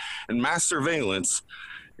incarceration and mass surveillance.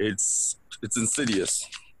 It's insidious.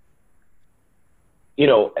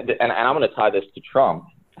 And I'm going to tie this to Trump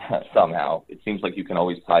somehow. It seems like you can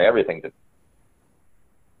always tie everything to.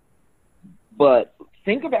 But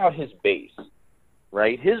think about his base,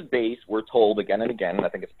 right? His base, we're told again and again, and I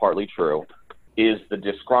think it's partly true, is the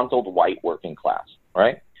disgruntled white working class,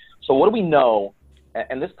 right? So what do we know?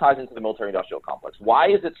 And this ties into the military-industrial complex. Why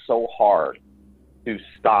is it so hard to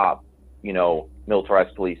stop,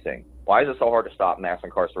 militarized policing? Why is it so hard to stop mass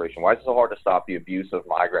incarceration? Why is it so hard to stop the abuse of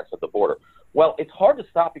migrants at the border? Well, it's hard to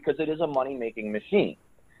stop because it is a money-making machine.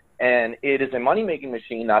 And it is a money-making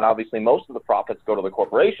machine that obviously most of the profits go to the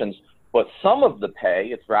corporations, but some of the pay,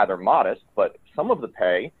 it's rather modest, but some of the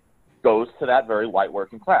pay goes to that very white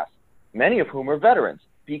working class, many of whom are veterans,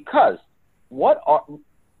 because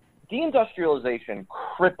deindustrialization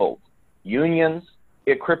crippled unions.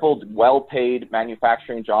 It crippled well-paid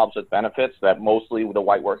manufacturing jobs with benefits that mostly the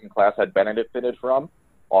white working class had benefited from,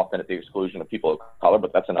 often at the exclusion of people of color,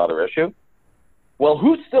 but that's another issue. Well,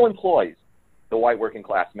 who still employs the white working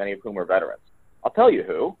class, many of whom are veterans? I'll tell you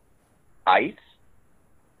who. ICE,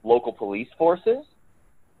 local police forces,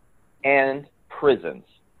 and prisons,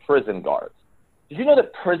 prison guards. Did you know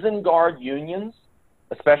that prison guard unions,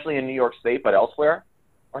 especially in New York State but elsewhere,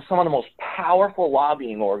 are some of the most powerful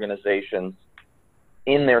lobbying organizations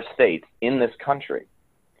in their states, in this country?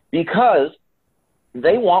 Because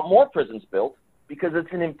they want more prisons built, because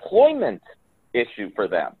it's an employment issue for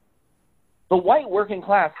them. The white working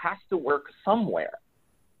class has to work somewhere.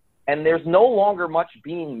 And there's no longer much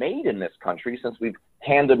being made in this country since we've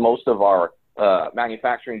handed most of our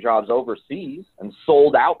manufacturing jobs overseas and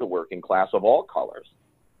sold out the working class of all colors.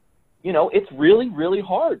 You know, it's really, really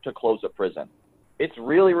hard to close a prison. It's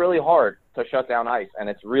really, really hard to shut down ICE. And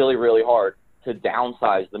it's really, really hard to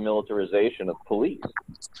downsize the militarization of police,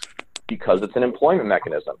 because it's an employment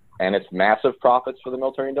mechanism and it's massive profits for the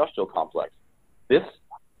military-industrial complex. This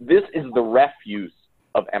is the refuse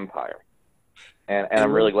of empire. And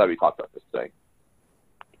I'm really glad we talked about this today.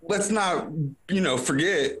 Let's not,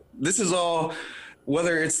 forget, this is all,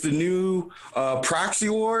 whether it's the new proxy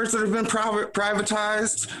wars that have been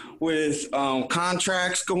privatized with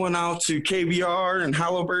contracts going out to KBR and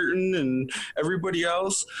Halliburton and everybody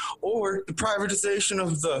else, or the privatization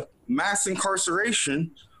of the mass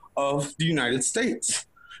incarceration of the United States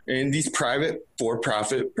and these private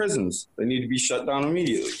for-profit prisons. They need to be shut down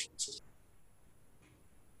immediately.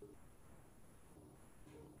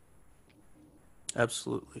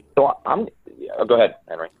 Absolutely. So go ahead,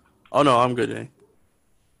 Henry. Oh, no, I'm good, Danny.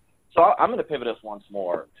 So I'm going to pivot us once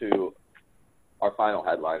more to our final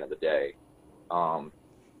headline of the day. And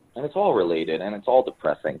it's all related and it's all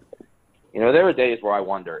depressing. There are days where I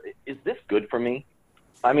wonder, is this good for me?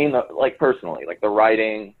 I mean, personally, the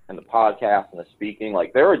writing and the podcast and the speaking,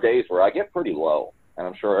 there are days where I get pretty low. And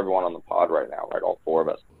I'm sure everyone on the pod right now, right, all four of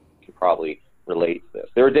us can probably relate to this.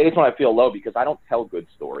 There are days when I feel low because I don't tell good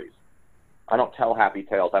stories. I don't tell happy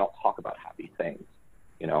tales. I don't talk about happy things.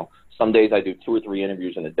 Some days I do 2 or 3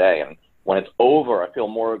 interviews in a day, and when it's over, I feel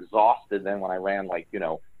more exhausted than when I ran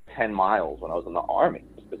 10 miles when I was in the Army.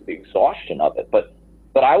 Just the exhaustion of it. But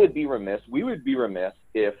I would be remiss. We would be remiss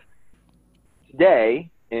if today,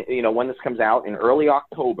 when this comes out in early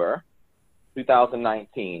October,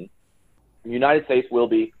 2019, the United States will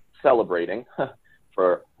be celebrating,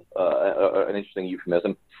 for an interesting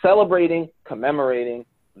euphemism, commemorating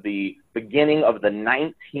the beginning of the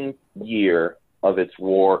 19th year of its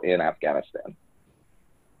war in Afghanistan.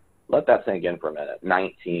 Let that sink in for a minute.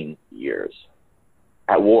 19 years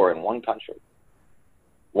at war in one country.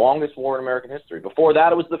 Longest war in American history. Before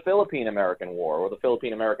that, it was the Philippine-American War, or the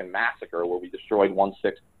Philippine-American Massacre, where we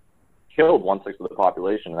killed 1/6 of the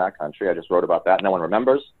population in that country. I just wrote about that. No one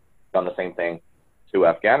remembers. Done the same thing to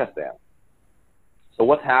Afghanistan. So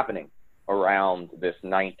what's happening around this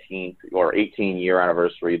 19th or 18-year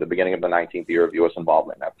anniversary, the beginning of the 19th year of U.S.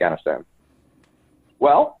 involvement in Afghanistan?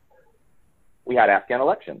 Well, we had Afghan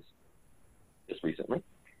elections just recently.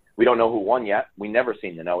 We don't know who won yet. We never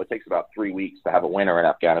seem to know. It takes about 3 weeks to have a winner in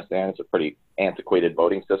Afghanistan. It's a pretty antiquated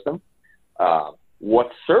voting system.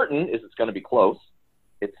 What's certain is it's going to be close,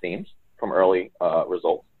 it seems, from early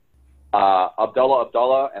results.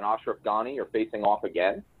 Abdullah and Ashraf Ghani are facing off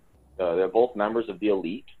again. They're both members of the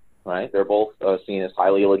elite, right? They're both seen as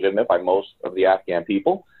highly illegitimate by most of the Afghan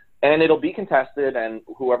people. And it'll be contested, and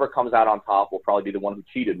whoever comes out on top will probably be the one who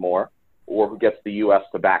cheated more or who gets the U.S.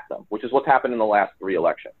 to back them, which is what's happened in the last 3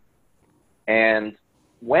 elections. And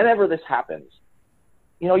whenever this happens,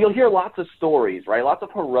 you'll hear lots of stories, right? Lots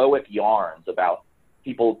of heroic yarns about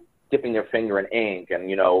people dipping their finger in ink and,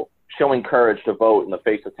 showing courage to vote in the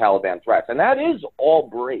face of Taliban threats. And that is all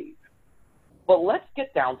brave. But let's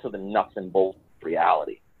get down to the nuts and bolts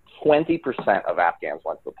reality. 20% of Afghans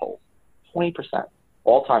went to the polls. 20%.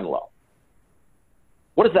 All-time low.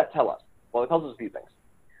 What does that tell us? Well, it tells us a few things.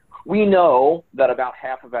 We know that about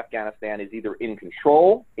half of Afghanistan is either in the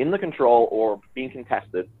control, or being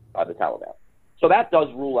contested by the Taliban. So that does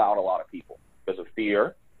rule out a lot of people because of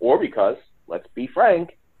fear, or because, let's be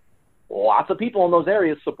frank, lots of people in those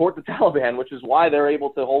areas support the Taliban, which is why they're able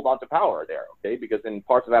to hold on to power there, okay? Because in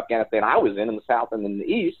parts of Afghanistan I was in the south and in the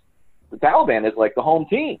east, the Taliban is like the home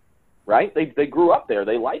team, right? They grew up there.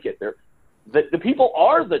 They like it. The people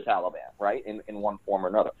are the Taliban, right, in one form or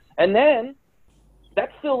another. And then that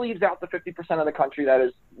still leaves out the 50% of the country that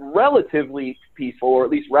is relatively peaceful, or at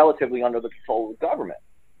least relatively under the control of the government.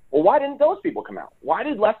 Well, why didn't those people come out? Why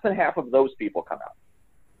did less than half of those people come out?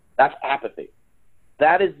 That's apathy.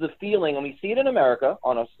 That is the feeling, and we see it in America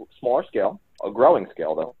on a smaller scale, a growing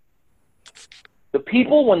scale, though. The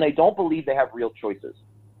people, when they don't believe they have real choices,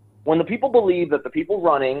 when the people believe that the people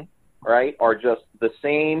running, right, are just the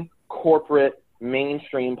same corporate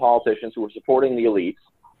mainstream politicians who are supporting the elites,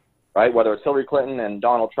 right, whether it's Hillary Clinton and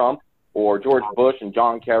Donald Trump or George Bush and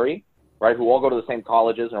John Kerry, right, who all go to the same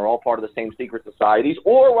colleges and are all part of the same secret societies,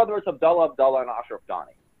 or whether it's Abdullah Abdullah and Ashraf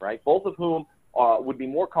Ghani, right, both of whom would be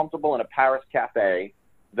more comfortable in a Paris cafe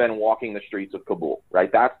than walking the streets of Kabul, right?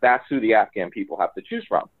 That's who the Afghan people have to choose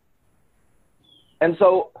from. And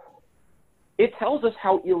so it tells us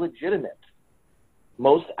how illegitimate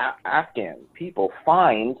most Afghan people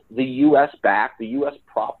find the U.S.-backed, the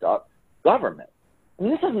U.S.-propped-up government.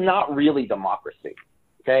 And this is not really democracy,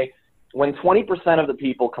 okay? When 20% of the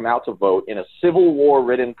people come out to vote in a civil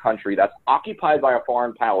war-ridden country that's occupied by a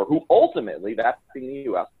foreign power, who ultimately, that's being the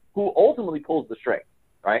U.S., who ultimately pulls the string,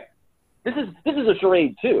 right? This is a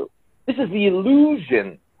charade too. This is the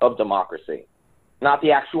illusion of democracy, not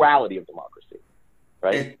the actuality of democracy,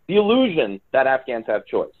 right? The illusion that Afghans have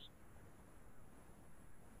choice.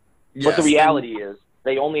 Yes, but the reality is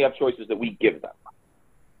they only have choices that we give them.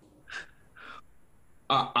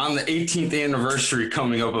 On the 18th anniversary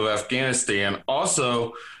coming up of Afghanistan,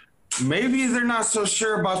 also, maybe they're not so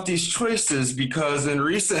sure about these choices because in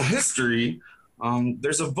recent history,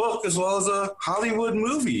 there's a book as well as a Hollywood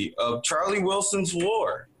movie of Charlie Wilson's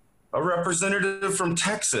War, a representative from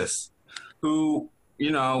Texas who,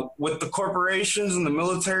 you know, with the corporations and the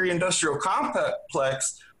military-industrial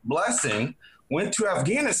complex blessing, went to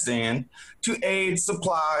Afghanistan to aid,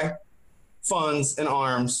 supply funds and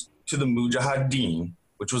arms to the Mujahideen,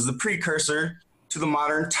 which was the precursor to the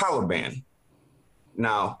modern Taliban.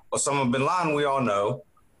 Now, Osama bin Laden, we all know,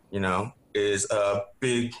 you know, is a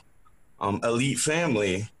big elite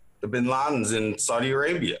family, the bin Ladens in Saudi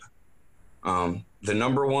Arabia, the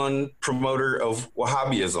number one promoter of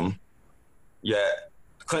Wahhabism, yet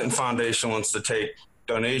the Clinton Foundation wants to take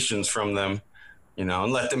donations from them, you know,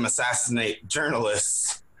 and let them assassinate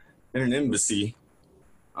journalists in an embassy.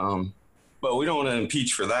 But we don't want to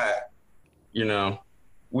impeach for that, you know.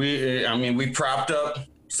 We propped up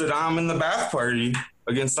Saddam and the Ba'ath Party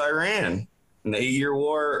against Iran in the 8-year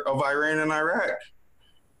war of Iran and Iraq.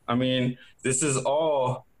 I mean, this is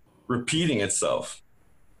all repeating itself.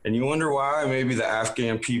 And you wonder why maybe the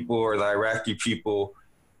Afghan people or the Iraqi people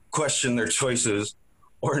question their choices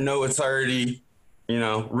or know it's already, you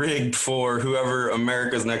know, rigged for whoever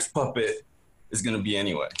America's next puppet is going to be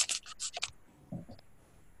anyway.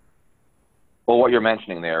 Well, what you're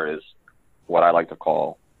mentioning there is what I like to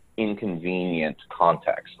call inconvenient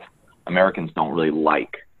context. Americans don't really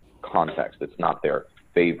like context. It's not their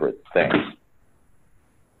favorite thing.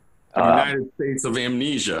 United States of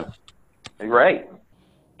amnesia. Right.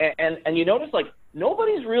 And you notice, like,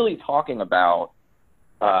 nobody's really talking about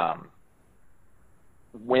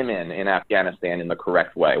women in Afghanistan in the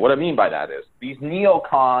correct way. What I mean by that is these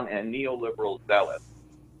neocon and neoliberal zealots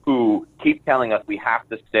who keep telling us we have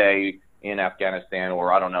to stay in Afghanistan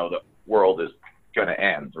or, I don't know, the world is going to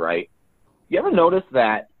end, right? You ever notice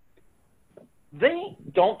that they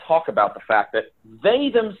don't talk about the fact that they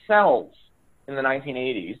themselves in the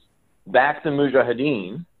 1980s backed the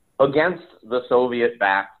Mujahideen against the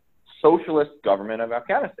Soviet-backed socialist government of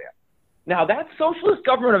Afghanistan. Now, that socialist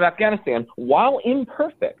government of Afghanistan, while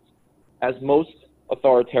imperfect, as most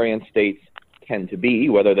authoritarian states tend to be,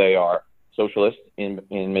 whether they are socialist in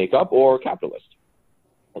makeup or capitalist,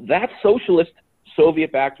 that socialist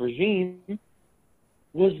Soviet-backed regime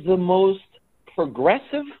was the most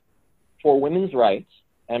progressive for women's rights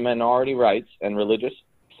and minority rights and religious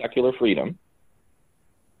secular freedom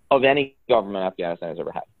of any government Afghanistan has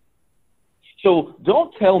ever had. So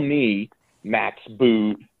don't tell me Max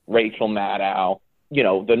Boot, Rachel Maddow, you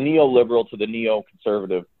know, the neoliberal to the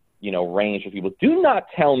neoconservative, you know, range of people. Do not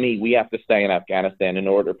tell me we have to stay in Afghanistan in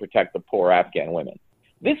order to protect the poor Afghan women.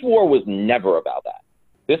 This war was never about that.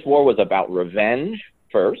 This war was about revenge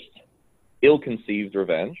first, ill-conceived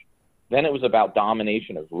revenge. Then it was about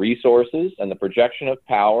domination of resources and the projection of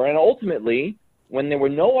power. And ultimately, when there were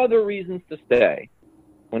no other reasons to stay,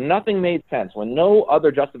 when nothing made sense, when no other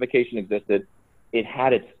justification existed, it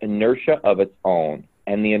had its inertia of its own.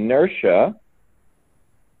 And the inertia,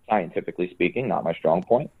 scientifically speaking, not my strong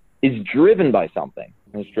point, is driven by something.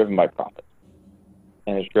 And it's driven by profit.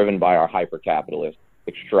 And it's driven by our hyper-capitalist,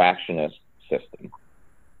 extractionist system.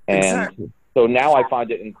 And exactly. So now I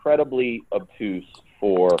find it incredibly obtuse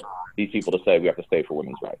for these people to say we have to stay for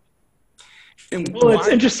women's rights. Well, it's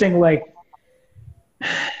interesting, like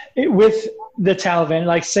with the Taliban,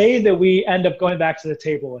 like say that we end up going back to the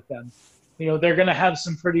table with them, you know, they're going to have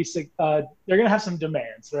some they're going to have some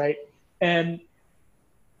demands, right? And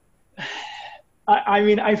I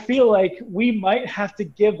mean, I feel like we might have to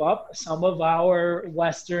give up some of our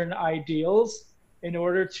Western ideals in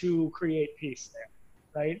order to create peace there,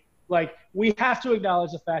 right? Like we have to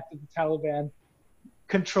acknowledge the fact that the Taliban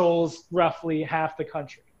controls roughly half the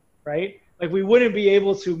country, right? Like we wouldn't be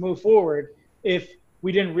able to move forward if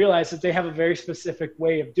we didn't realize that they have a very specific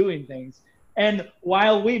way of doing things. And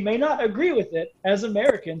while we may not agree with it as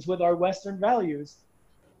Americans with our Western values,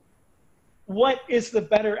 what is the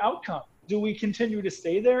better outcome? Do we continue to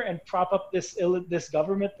stay there and prop up this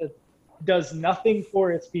government that does nothing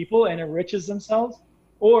for its people and enriches themselves?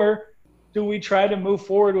 Or do we try to move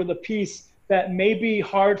forward with a peace that may be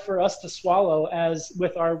hard for us to swallow as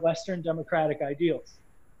with our Western democratic ideals?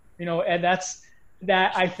 You know, and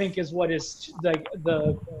that I think is what is like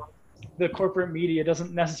the corporate media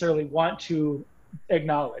doesn't necessarily want to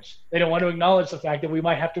acknowledge. They don't want to acknowledge the fact that we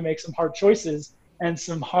might have to make some hard choices and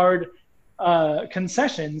some hard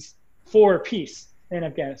concessions for peace in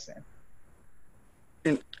Afghanistan.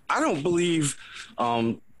 And I don't believe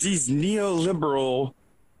these neoliberal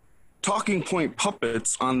talking point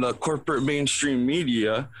puppets on the corporate mainstream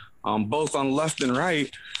media, both on left and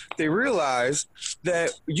right, they realize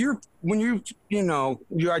that when you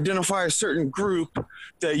identify a certain group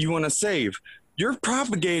that you want to save, you're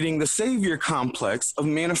propagating the savior complex of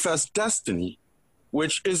manifest destiny,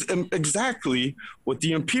 which is exactly what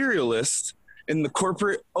the imperialists and the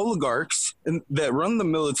corporate oligarchs that run the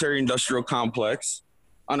military industrial complex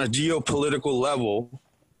on a geopolitical level,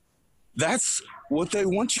 that's what they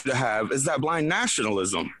want you to have, is that blind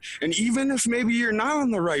nationalism. And even if maybe you're not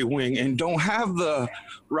on the right wing and don't have the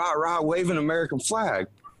rah-rah waving American flag,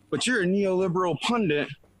 but you're a neoliberal pundit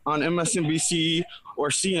on MSNBC or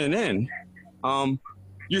CNN,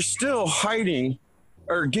 you're still hiding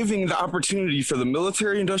or giving the opportunity for the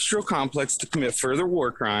military industrial complex to commit further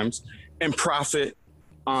war crimes and profit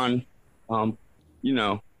on,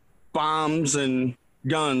 bombs and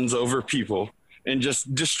guns over people, and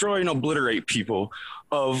just destroy and obliterate people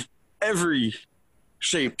of every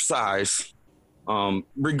shape, size,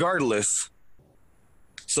 regardless.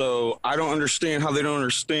 So I don't understand how they don't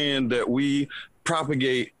understand that we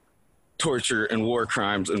propagate torture and war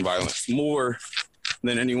crimes and violence more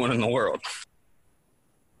than anyone in the world.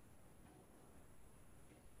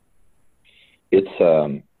 It's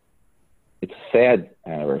a sad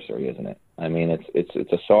anniversary, isn't it? I mean,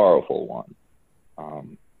 it's a sorrowful one.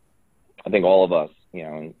 I think all of us,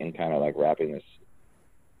 in kind of like wrapping this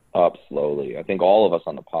up slowly, I think all of us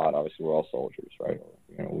on the pod, obviously we're all soldiers, right?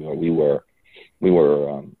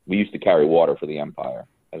 We used to carry water for the empire,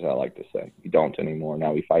 as I like to say. We don't anymore.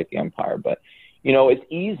 Now we fight the empire. But, it's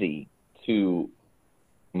easy to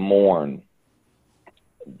mourn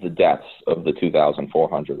the deaths of the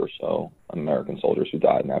 2,400 or so American soldiers who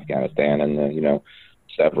died in Afghanistan, and the,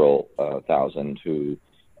 several thousand who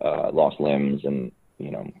lost limbs, and,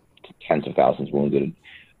 tens of thousands wounded.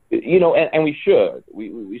 And we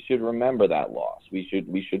should remember that loss. We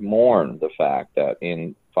should mourn the fact that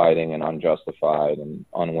in fighting an unjustified and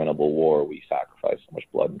unwinnable war, we sacrificed so much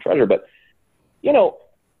blood and treasure. But,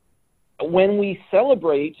 when we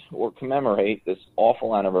celebrate or commemorate this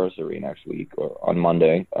awful anniversary next week, or on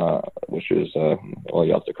Monday, which is, well,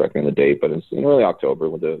 you have to correct me on the date, but it's in early October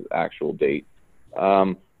with the actual date,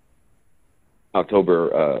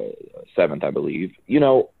 October 7th, I believe,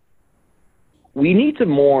 we need to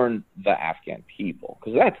mourn the Afghan people,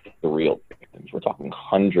 because that's the real victims. We're talking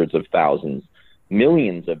hundreds of thousands,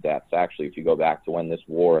 millions of deaths, actually, if you go back to when this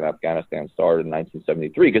war in Afghanistan started in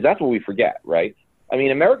 1973, because that's what we forget, right? I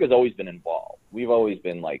mean, America's always been involved. We've always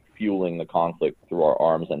been like fueling the conflict through our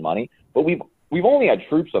arms and money, but we've only had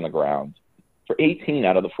troops on the ground for 18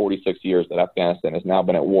 out of the 46 years that Afghanistan has now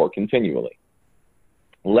been at war continually.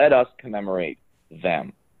 Let us commemorate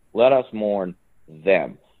them. Let us mourn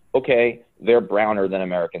them. Okay, they're browner than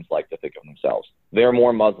Americans like to think of themselves. They're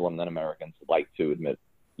more Muslim than Americans like to admit,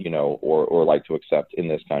 or like to accept in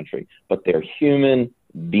this country. But they're human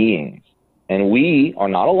beings. And we are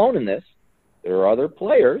not alone in this. There are other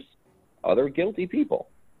players, other guilty people.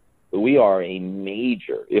 But we are a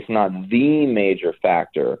major, if not the major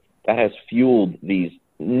factor that has fueled these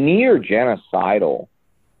near genocidal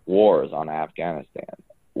wars on Afghanistan.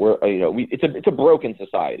 It's a broken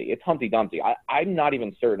society. It's Humpty Dumpty. I'm not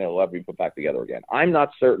even certain it'll ever be put back together again. I'm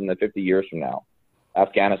not certain that 50 years from now,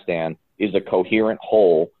 Afghanistan is a coherent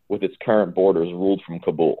whole with its current borders ruled from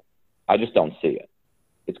Kabul. I just don't see it.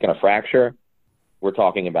 it's going to fracture. We're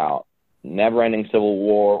talking about never-ending civil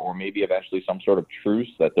war, or maybe eventually some sort of truce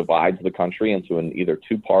that divides the country into either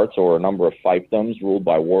two parts or a number of fiefdoms ruled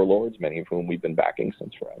by warlords, many of whom we've been backing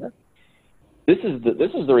since forever. This is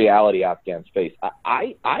the reality Afghans face.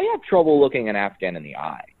 I have trouble looking an Afghan in the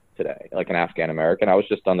eye today, like an Afghan American. I was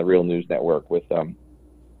just on the Real News Network with an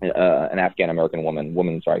Afghan American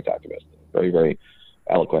women's rights activist, very, very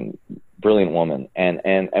eloquent, brilliant woman,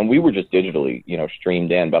 and we were just digitally,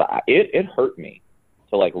 streamed in. But it hurt me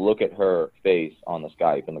to like look at her face on the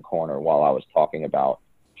Skype in the corner while I was talking about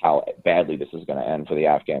how badly this is going to end for the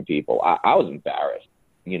Afghan people. I was embarrassed,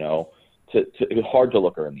 it was hard to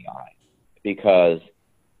look her in the eye, because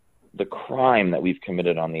the crime that we've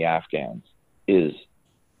committed on the Afghans is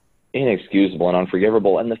inexcusable and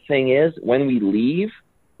unforgivable. And the thing is, when we leave,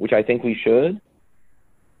 which I think we should,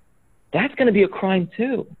 that's going to be a crime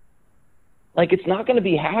too. Like, it's not going to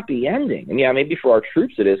be happy ending. And yeah, maybe for our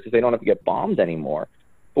troops it is, because they don't have to get bombed anymore.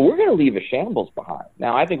 But we're going to leave a shambles behind.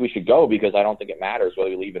 Now, I think we should go, because I don't think it matters whether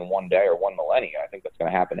we leave in one day or one millennia. I think that's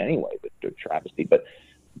going to happen anyway, the travesty. But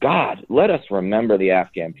God, let us remember the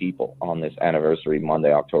Afghan people on this anniversary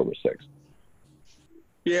Monday, October 6th.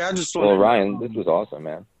 Yeah, I just Well, Ryan, this was awesome,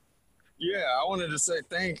 man. Yeah, I wanted to say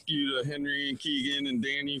thank you to Henry and Keegan and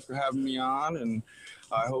Danny for having me on, and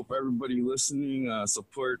I hope everybody listening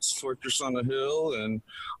supports Fortress on the Hill. And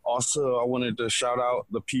also, I wanted to shout out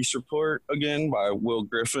The Peace Report again by Will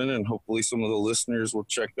Griffin, and hopefully some of the listeners will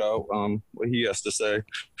check out what he has to say.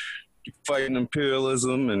 Keep fighting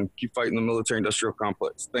imperialism and keep fighting the military-industrial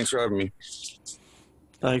complex. Thanks for having me.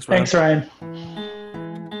 Thanks, Ryan. Thanks, Ryan.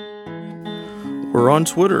 We're on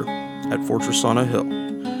Twitter at Fortress on a Hill,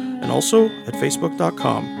 and also at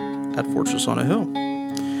facebook.com at Fortress on a Hill.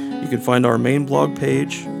 You can find our main blog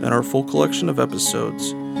page and our full collection of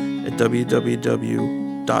episodes at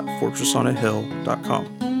www.fortressonahill.com.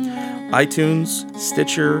 iTunes,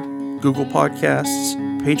 Stitcher, Google Podcasts,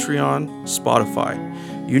 Patreon, Spotify.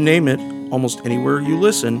 You name it, almost anywhere you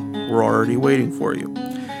listen, we're already waiting for you.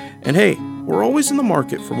 And hey, we're always in the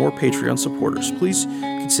market for more Patreon supporters. Please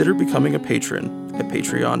consider becoming a patron at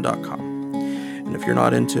patreon.com. And if you're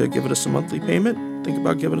not into giving us a monthly payment, think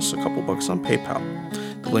about giving us a couple bucks on PayPal.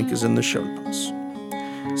 The link is in the show notes.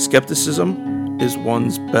 Skepticism is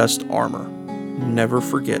one's best armor. Never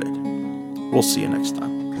forget it. We'll see you next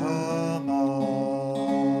time. Come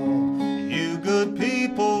on, you good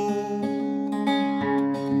people,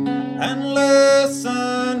 and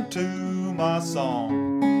listen to my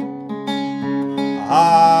song.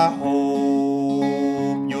 I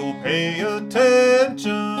hope you'll pay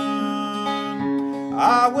attention.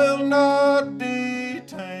 I will not be